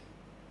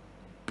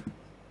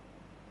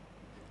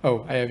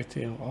 Oh, I have it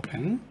here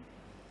open.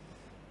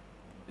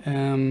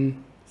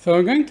 So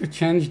I'm going to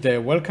change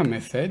the welcome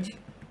message.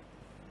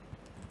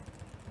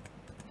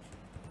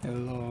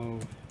 Hello,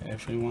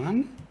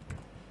 everyone.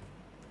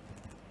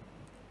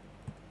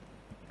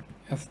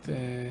 Just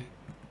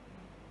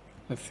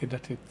let's see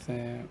that it's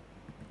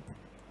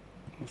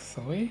oh,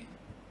 sorry,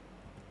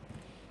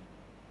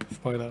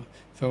 spoiler.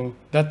 So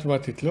that's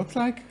what it looks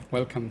like.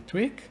 Welcome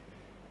Tweak,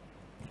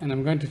 and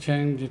I'm going to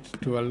change it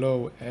to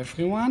hello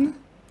everyone.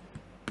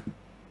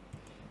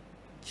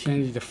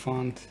 Change the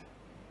font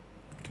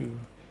to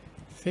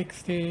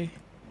 60.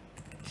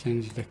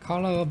 Change the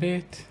color a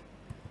bit,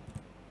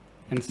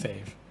 and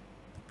save.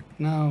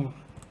 Now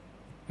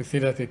we see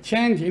that it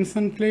changed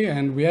instantly,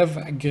 and we have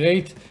a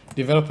great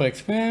developer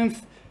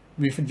experience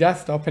with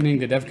just opening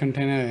the dev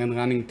container and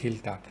running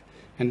Tilt app.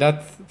 And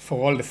that's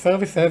for all the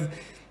services.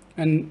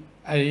 And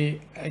I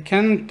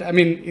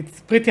mean,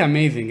 it's pretty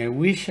amazing. I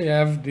wish I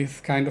have this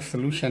kind of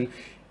solution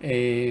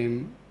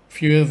a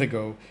few years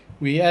ago.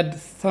 We had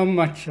so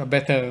much a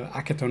better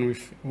hackathon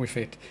with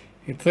it.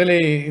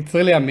 It's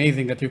really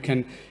amazing that you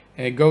can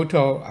go to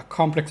a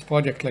complex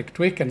project like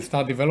Twig and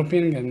start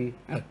developing, and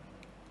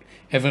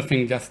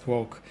everything just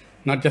work.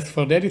 Not just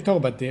for the editor,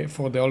 but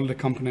for all the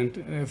component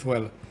as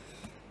well.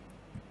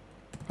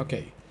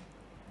 Okay.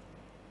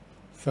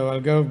 So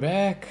I'll go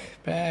back,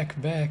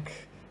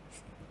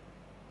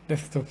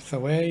 desktops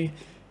away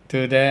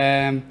to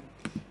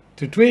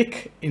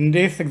Twig. In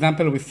this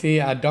example, we see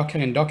a Docker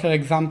in Docker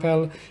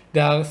example.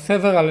 There are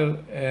several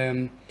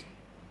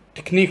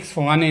techniques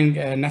for running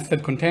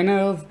nested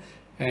containers.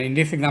 In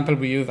this example,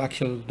 we use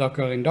actual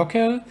Docker in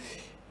Docker.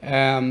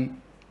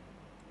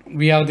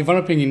 We are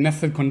developing in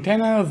nested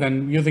containers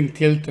and using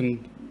Tilt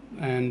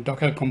and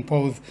Docker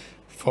Compose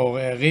for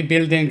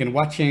rebuilding and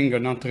watching or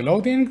not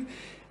reloading.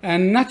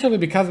 And naturally,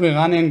 because we're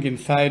running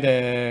inside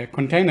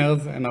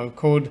containers and our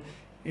code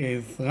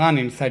is run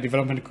inside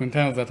development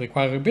containers that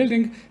require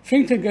rebuilding,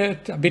 things will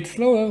get a bit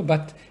slower,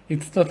 but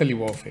it's totally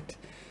worth it.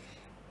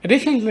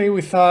 Additionally,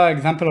 we saw an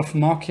example of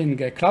mocking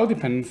cloud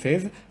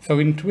dependencies. So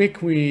in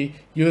Twig, we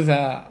use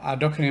a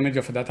Docker image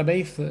of a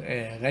database,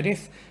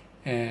 Redis.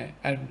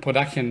 In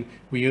production,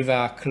 we use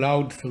a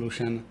cloud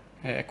solution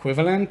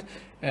equivalent.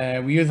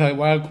 We use a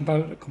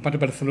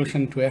wire-compatible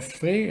solution to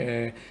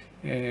S3.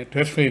 To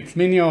S3, it's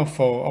Minio.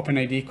 For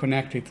OpenID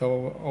Connect, it's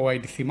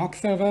OIDC mock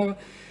server.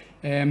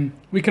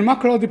 We can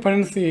mock cloud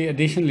dependency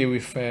additionally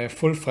with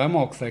full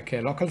frameworks like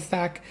local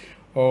stack,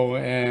 or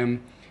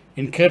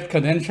encrypt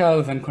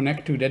credentials and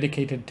connect to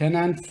dedicated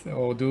tenants,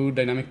 or do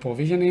dynamic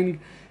provisioning.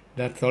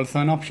 That's also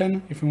an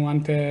option if we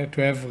want to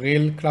have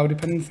real cloud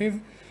dependencies.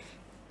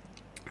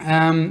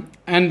 And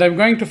I'm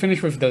going to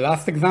finish with the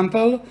last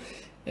example,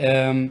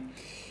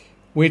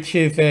 which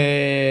is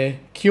a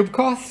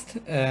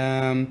KubeCost.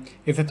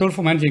 It's a tool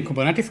for managing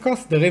Kubernetes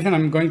costs. The reason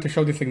I'm going to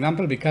show this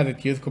example because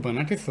it uses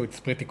Kubernetes, so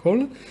it's pretty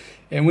cool.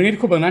 And we need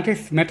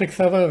Kubernetes, metric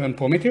server, and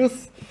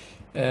Prometheus.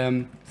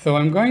 So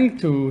I'm going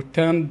to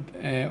turn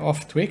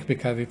off Twig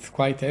because it's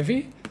quite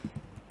heavy.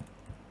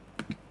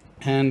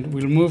 And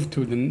we'll move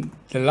to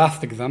the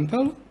last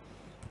example.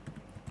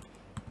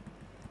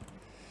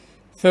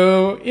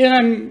 So here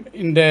I'm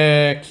in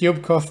the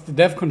KubeCost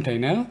dev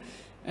container,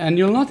 and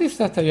you'll notice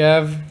that I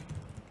have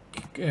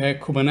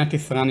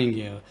Kubernetes running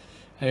here.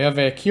 I have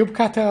a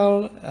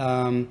kubectl,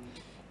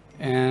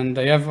 and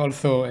I have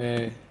also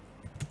a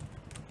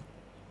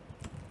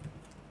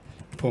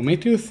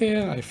Prometheus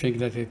here. I think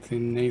that it's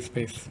in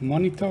namespace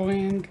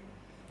monitoring.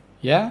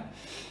 Yeah.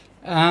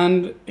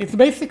 And it's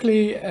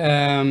basically,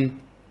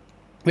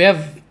 we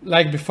have,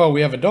 like before,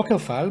 we have a Docker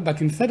file,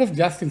 but instead of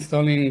just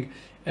installing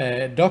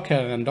Docker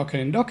and Docker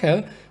in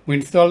Docker, we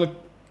install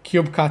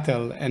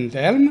kubectl and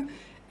Helm,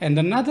 and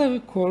another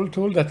cool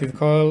tool that is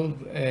called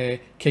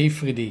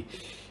K3D.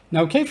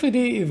 Now,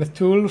 K3D is a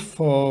tool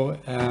for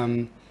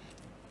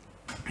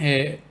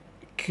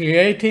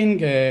creating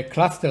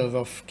clusters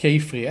of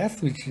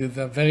K3s, which is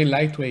a very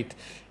lightweight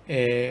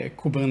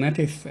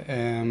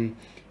Kubernetes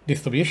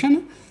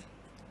distribution.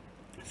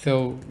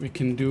 So we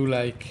can do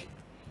like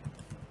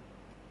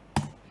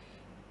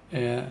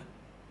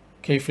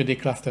K3D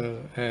cluster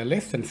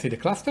list and see the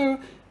cluster,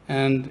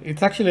 and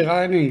it's actually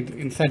running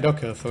inside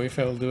Docker. So if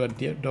I'll do a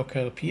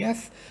Docker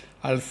PS,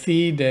 I'll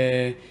see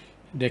the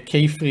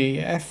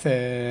K3s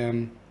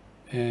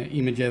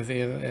images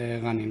here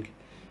running.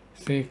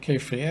 See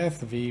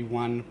K3s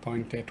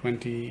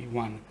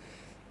v1.21.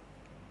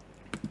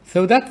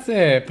 So that's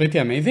pretty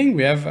amazing.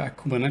 We have a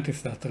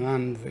Kubernetes that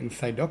runs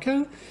inside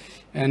Docker,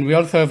 and we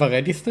also have a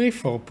registry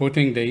for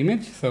putting the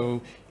image.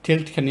 So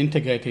Tilt can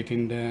integrate it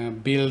in the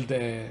build,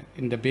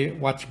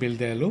 watch build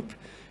loop,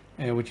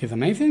 which is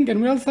amazing.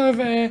 And we also have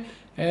a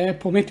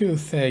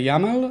Prometheus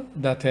YAML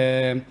that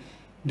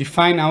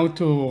define how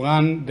to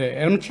run the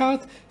Helm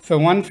chart. So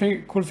one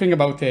cool thing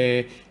about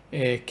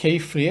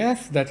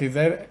K3s that is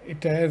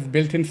it has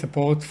built-in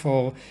support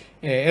for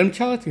Helm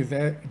chart is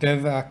that it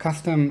has a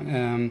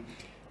custom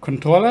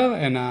controller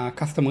and a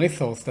custom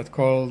resource that's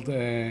called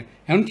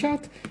Helm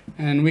chart,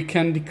 and we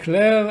can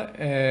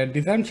declare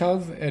these Helm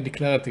charts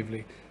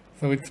declaratively.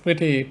 So it's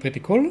pretty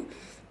cool.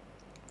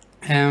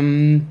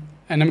 And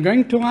I'm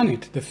going to run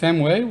it the same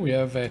way. We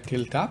have a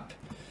Tilt app.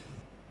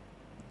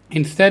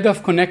 Instead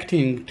of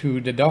connecting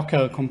to the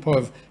Docker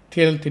Compose,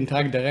 Tilt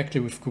interact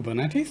directly with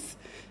Kubernetes.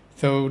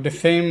 So the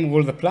same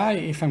rules apply.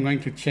 If I'm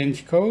going to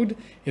change code,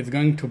 it's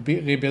going to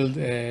rebuild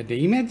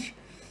the image.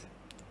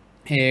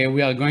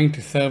 We are going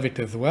to serve it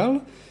as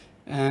well.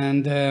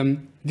 And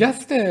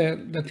just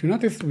that you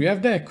notice, we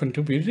have the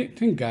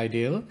contributing guide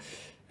here.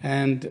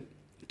 And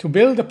to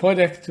build a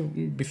project,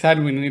 besides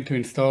we need to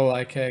install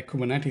like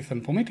Kubernetes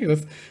and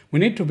Prometheus, we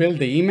need to build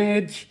the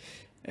image,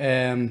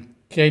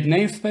 create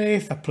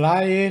namespace,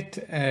 apply it,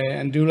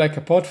 and do like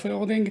a port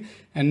forwarding.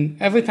 And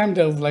every time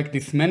there's like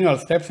these manual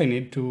steps I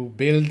need to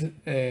build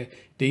the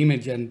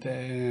image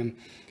and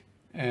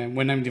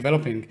when I'm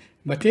developing.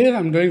 But here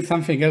I'm doing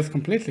something else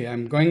completely.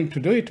 I'm going to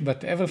do it,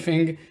 but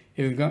everything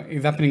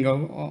is happening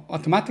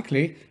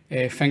automatically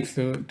thanks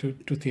to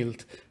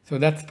Tilt. So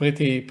that's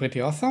pretty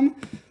awesome.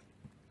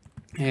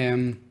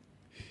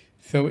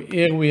 So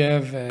here we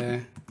have,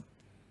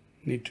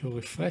 need to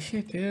refresh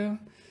it here.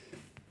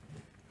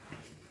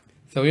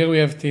 So here we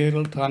have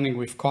Tilt running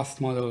with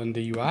cost model and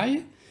the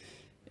UI.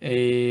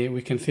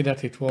 We can see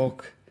that it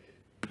works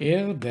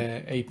here,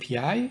 the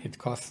API, it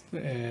cost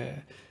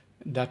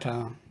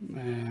data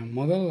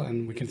model,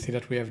 and we can see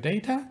that we have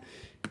data.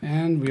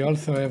 And we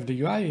also have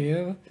the UI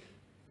here,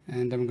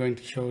 and I'm going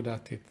to show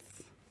that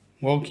it's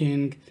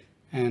working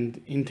and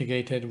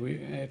integrated.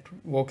 It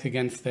works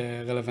against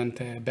the relevant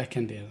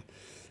backend here.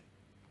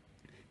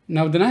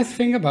 Now, the nice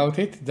thing about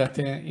it that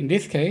in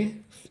this case,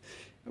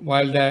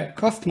 while the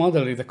cost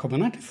model is a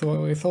Kubernetes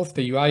resource,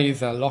 the UI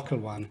is a local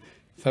one.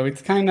 So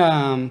it's kind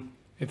of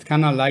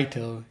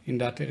lighter in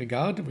that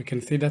regard. We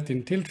can see that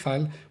in Tilt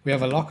file, we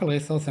have a local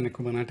resource and a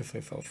Kubernetes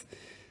resource.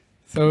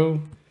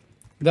 So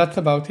that's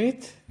about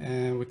it.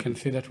 We can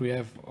see that we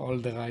have all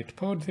the right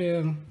pods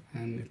here,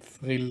 and it's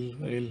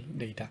real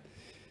data.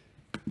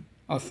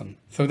 Awesome.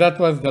 So that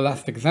was the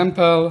last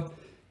example.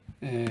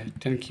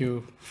 Thank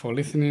you for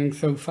listening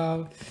so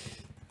far.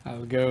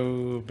 I'll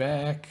go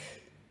back.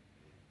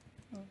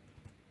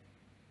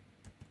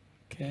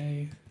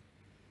 Okay.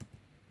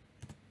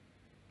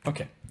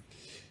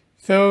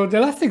 So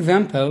the last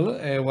example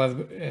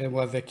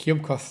was a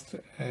cube cost,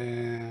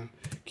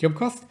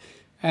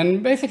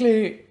 and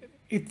basically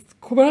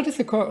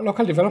Kubernetes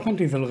local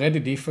development is already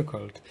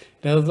difficult.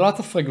 There's lots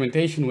of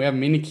fragmentation. We have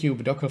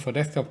Minikube, Docker for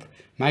desktop,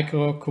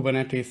 micro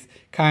Kubernetes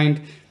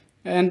kind,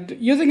 and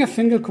using a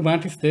single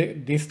Kubernetes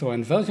distro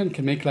and version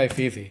can make life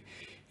easy.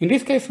 In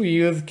this case, we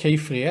use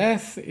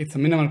K3s. It's a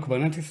minimal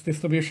Kubernetes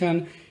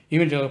distribution.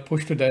 Images are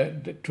pushed to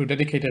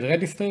dedicated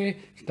registry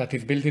that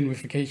is built in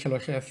with the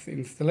K3s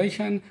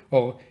installation,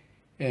 or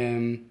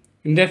in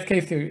that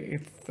case,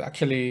 it's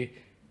actually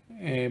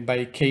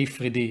by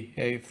K3D.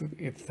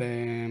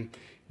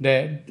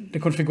 The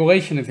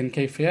configuration is in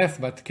K3s,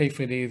 but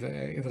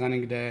K3D is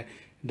running the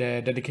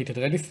dedicated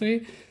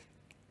registry.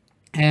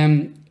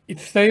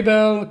 It's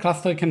stable.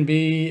 Cluster can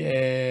be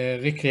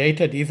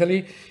recreated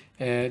easily.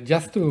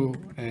 Just to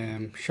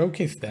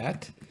showcase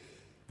that,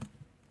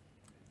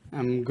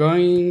 I'm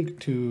going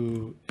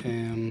to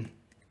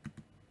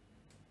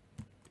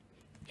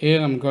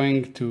here I'm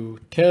going to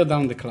tear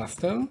down the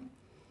cluster.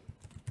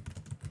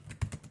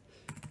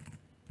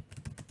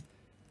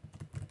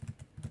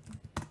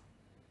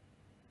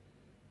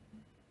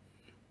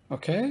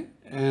 Okay,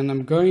 and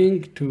I'm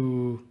going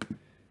to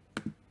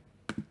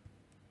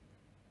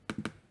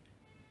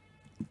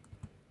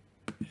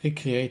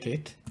recreate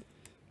it.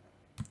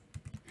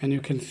 And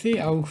you can see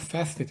how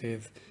fast it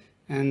is.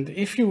 And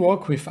if you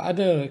work with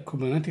other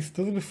Kubernetes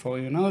tools before,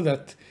 you know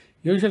that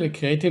usually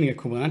creating a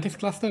Kubernetes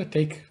cluster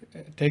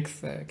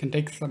can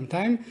take some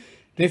time.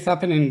 This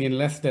happening in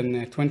less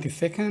than 20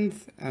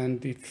 seconds,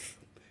 and it's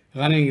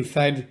running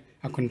inside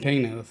a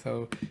container.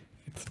 So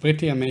it's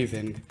pretty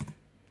amazing.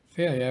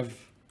 See, I have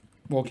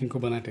working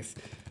Kubernetes.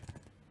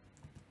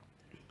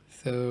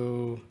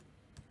 So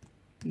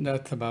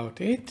that's about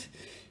it.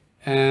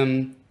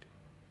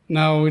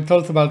 Now it's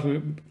also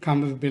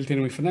comes built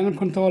in with an NM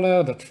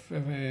controller that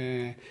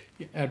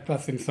helps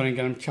us installing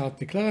NM chart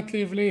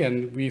declaratively,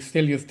 and we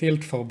still use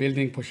Tilt for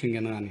building, pushing,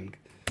 and running.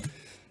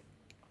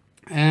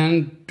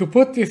 And to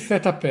put this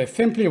setup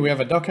simply, we have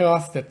a Docker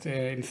host that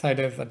inside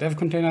has a dev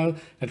container,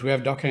 that we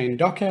have Docker in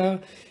Docker,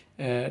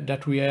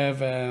 that we have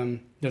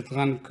that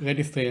run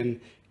registry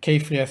and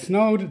K3s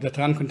node, that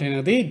run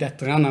containerd,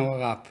 that run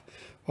our app.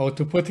 Or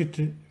to put it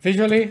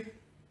visually,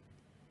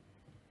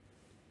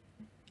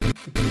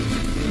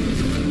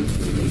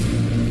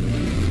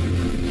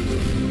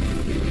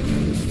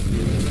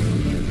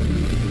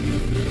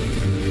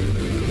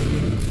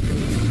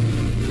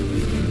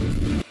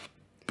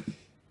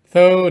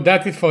 so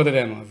that's it for the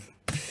demos.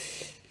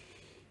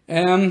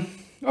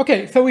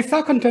 Okay, so we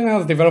saw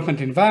containers development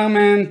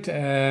environment.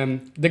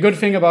 The good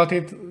thing about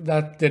it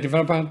that the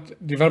development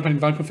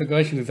environment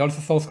configuration is also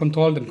source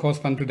controlled and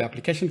correspond to the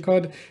application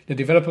code. The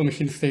developer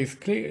machine stays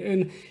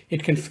clean.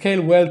 It can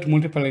scale well to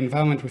multiple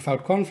environments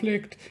without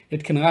conflict.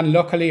 It can run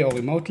locally or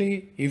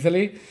remotely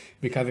easily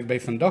because it's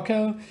based on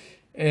Docker.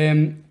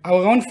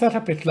 Our own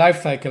setup at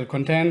Livecycle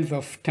contains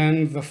of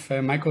tens of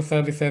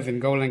microservices in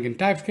Golang and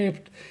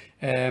TypeScript.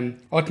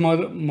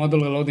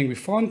 Model reloading with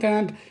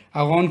frontend,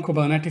 our own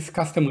Kubernetes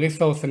custom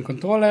resource and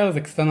controllers,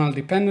 external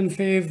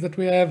dependencies that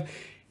we have,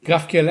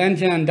 GraphQL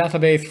engine,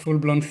 database,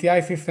 full-blown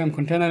CI system,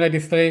 container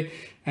registry,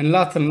 and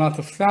lots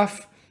of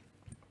stuff,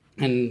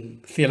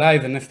 and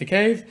CLIs and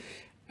SDKs.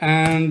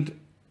 And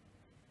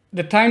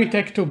the time it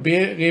takes to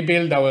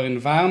rebuild our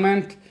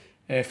environment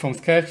from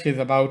scratch is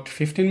about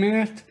 15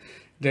 minutes.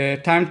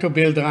 The time to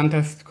build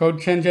runtest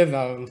code changes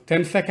are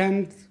 10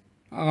 seconds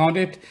around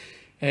it.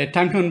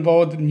 Time to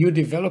onboard new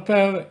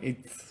developer,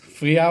 it's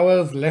 3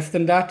 hours, less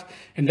than that,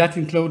 and that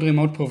includes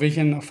remote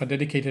provision of a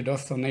dedicated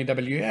host on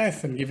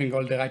AWS and giving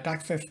all the right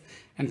access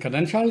and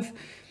credentials.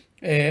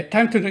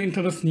 Time to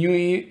introduce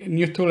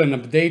new tool and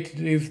update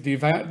this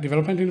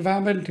development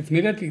environment if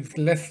needed is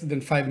less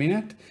than 5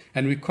 minutes,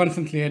 and we're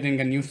constantly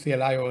adding a new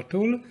CLI or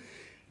tool.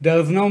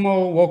 There's no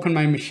more work on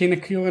my machine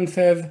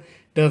occurrences.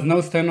 There's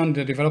no strain on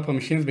the developer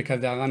machines because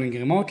they are running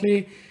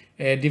remotely.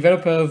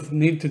 Developers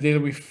need to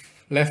deal with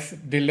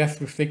deal less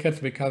with secrets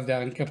because they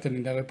are encrypted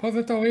in the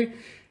repository,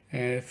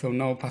 so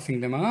no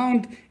passing them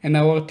around. And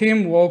our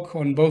team work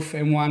on both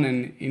M1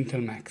 and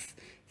Intel Max.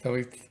 So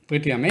it's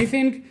pretty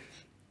amazing.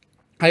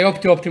 I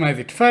hope to optimize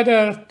it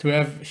further, to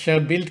have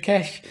shared build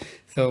cache.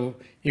 So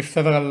if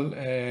several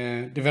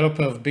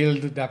developers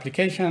build the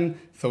application,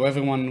 so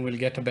everyone will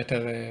get a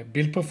better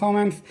build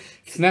performance.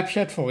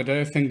 Snapshot for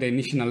reducing the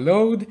initial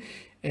load.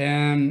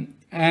 And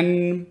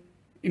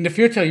in the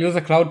future, use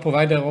a cloud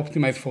provider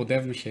optimized for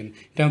dev machine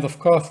in terms of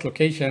cost,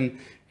 location,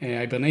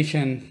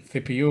 hibernation,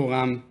 CPU,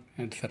 RAM,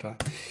 etc.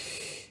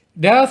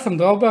 There are some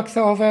drawbacks,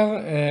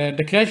 however.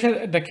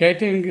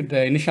 Creating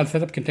the initial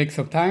setup can take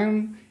some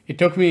time. It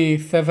took me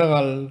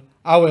several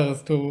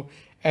hours to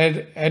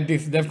add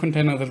this dev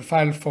container as a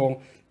file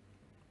for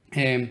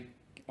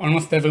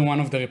almost every one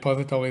of the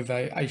repositories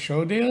I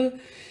showed here.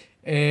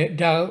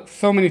 There are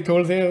so many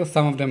tools here.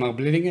 Some of them are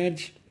bleeding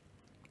edge,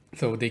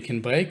 so they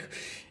can break.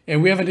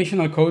 We have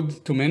additional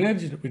code to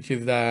manage, which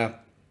is the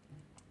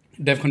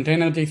dev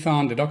container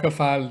JSON, the Docker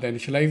file, the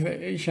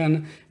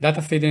initialization,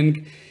 data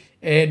seeding.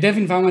 Dev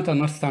environments are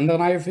not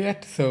standardized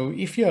yet, so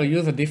if you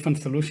use a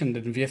different solution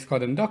than VS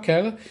Code and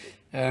Docker,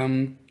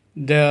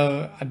 there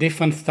are a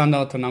different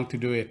standard on how to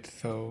do it.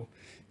 So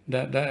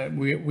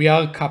we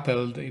are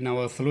coupled in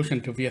our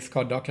solution to VS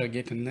Code, Docker,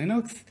 Git, and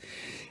Linux.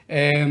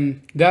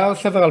 There are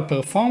several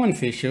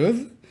performance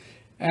issues,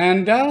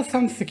 and there are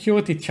some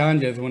security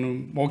challenges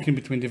when working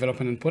between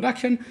development and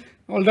production,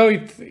 although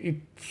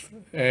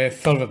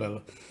it's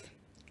solvable.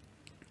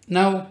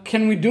 Now,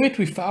 can we do it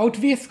without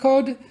VS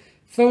Code?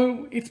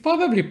 So it's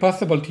probably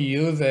possible to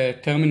use a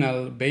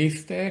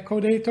terminal-based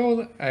code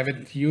editor. I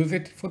haven't used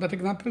it for that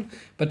example,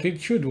 but it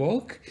should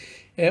work.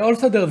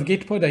 Also, there's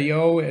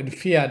Gitpod.io and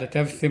FIA that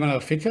have similar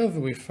features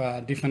with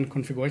a different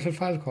configuration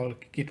file called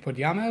Gitpod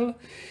YAML.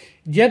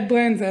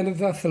 JetBrains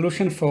is a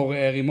solution for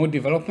remote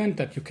development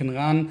that you can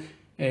run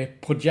a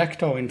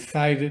projector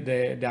inside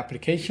the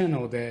application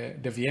or the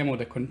VM or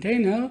the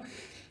container.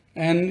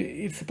 And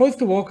it's supposed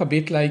to work a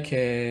bit like,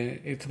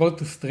 it's supposed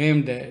to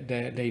stream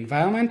the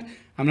environment.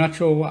 I'm not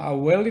sure how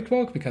well it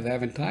works because I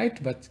haven't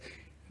tried, but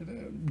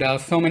there are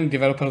so many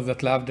developers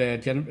that love the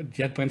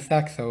JetBrains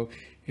stack, so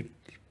it's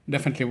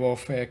definitely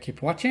worth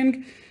keep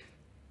watching.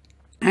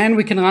 And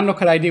we can run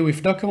local ID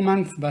with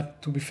documents,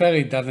 but to be fair,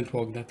 it doesn't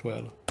work that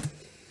well.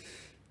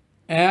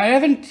 I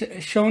haven't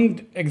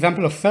shown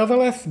example of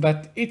serverless,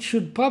 but it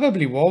should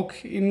probably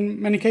work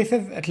in many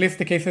cases, at least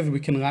the cases we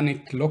can run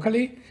it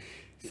locally.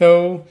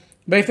 So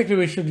basically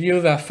we should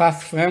use a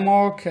fast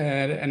framework,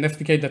 an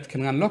SDK that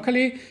can run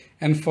locally.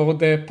 And for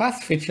the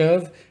past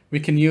features, we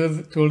can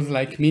use tools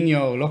like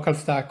Minio or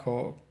LocalStack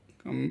or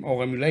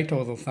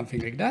emulators or something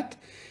like that.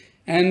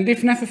 And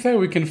if necessary,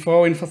 we can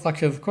throw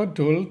infrastructure as code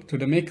tool to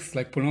the mix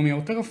like Pulumi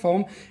or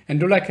Terraform and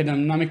do like a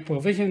dynamic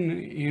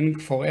provisioning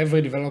for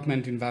every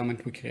development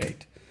environment we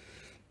create.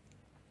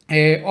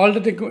 All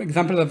the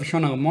examples I've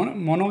shown are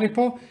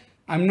monorepo.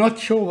 I'm not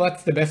sure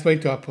what's the best way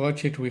to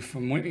approach it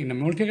in a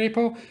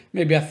multi-repo.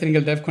 Maybe a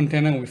single dev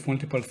container with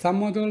multiple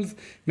submodules,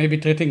 maybe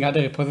treating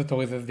other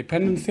repositories as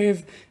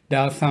dependencies. There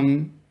are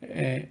some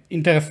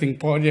interesting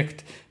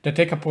projects that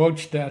take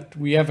approach that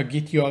we have a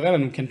Git URL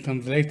and we can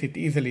translate it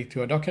easily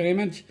to a Docker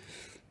image.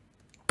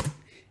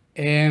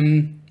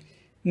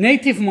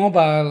 Native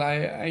mobile,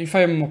 if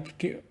I'm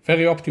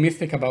very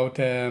optimistic about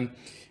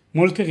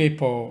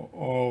multi-repo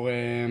or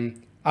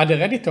other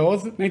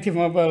editors, native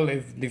mobile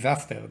is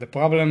disaster. The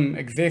problem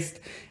exists,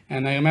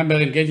 and I remember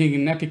engaging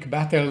in epic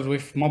battles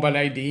with Mobile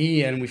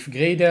IDE and with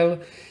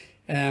Gradle.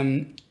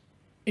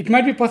 It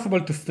might be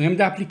possible to stream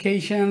the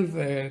applications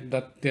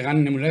that they run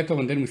in emulator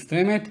and then we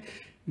stream it,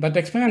 but the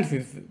experience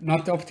is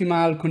not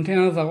optimal.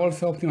 Containers are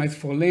also optimized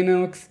for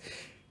Linux.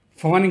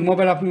 For running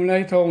mobile app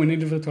emulator, we need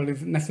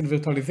nested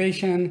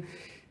virtualization.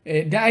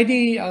 The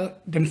IDE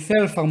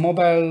themselves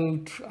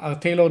are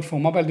tailored for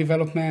mobile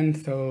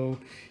development, so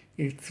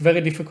it's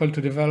very difficult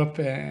to develop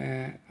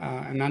an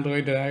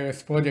Android or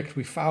iOS project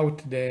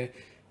without their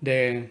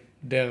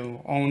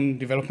own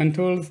development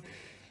tools.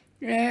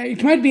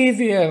 It might be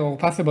easier or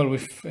possible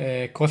with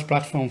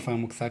cross-platform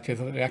frameworks such as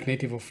React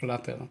Native or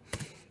Flutter.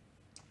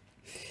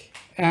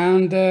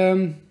 And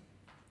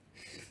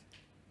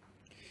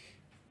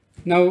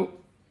now,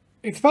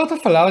 it's part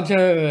of a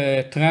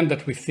larger trend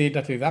that we see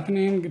that is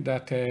happening,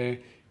 that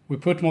we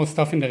put more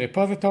stuff in the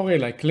repository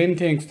like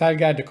linting, style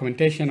guide,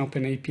 documentation,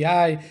 open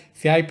API,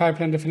 CI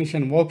pipeline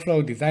definition,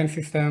 workflow, design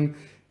system,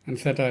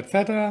 etc.,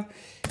 etc.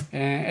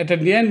 And at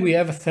the end, we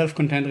have a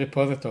self-contained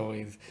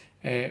repositories.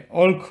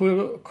 All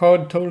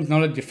code, tools,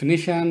 knowledge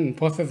definition, and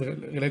process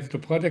related to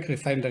project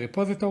reside in the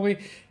repository.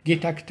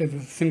 Git acts as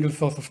a single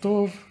source of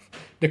truth.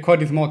 The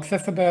code is more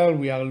accessible.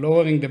 We are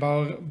lowering the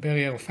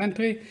barrier of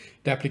entry.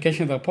 The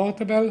applications are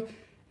portable.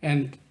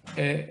 And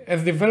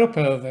as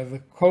developers, as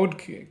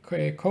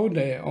code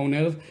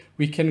owners,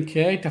 we can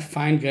create a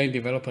fine-grained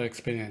developer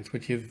experience,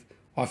 which is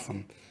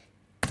awesome.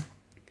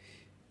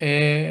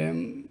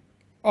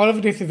 All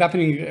of this is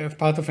happening as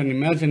part of an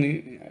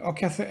emerging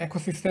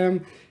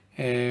ecosystem.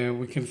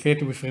 We can see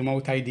it with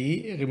remote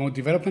IDE, remote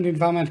development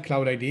environment,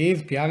 cloud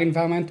IDEs, PR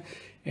environment,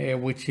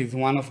 which is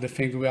one of the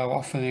things we are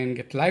offering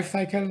at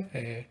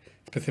Livecycle,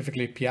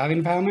 specifically PR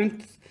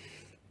environments.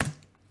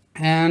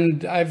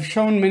 And I've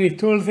shown many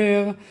tools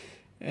here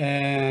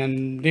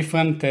and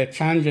different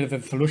challenges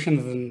and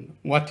solutions and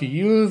what to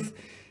use.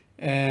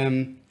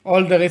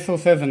 All the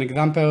resources and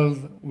examples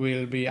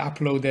will be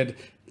uploaded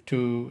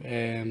to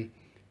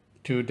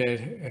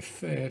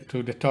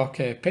the talk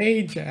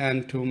page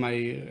and to my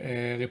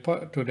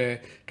to the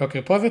talk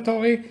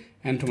repository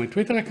and to my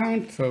Twitter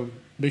account. So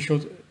be sure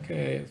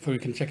so you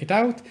can check it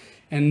out.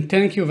 And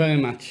thank you very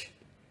much.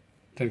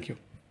 Thank you.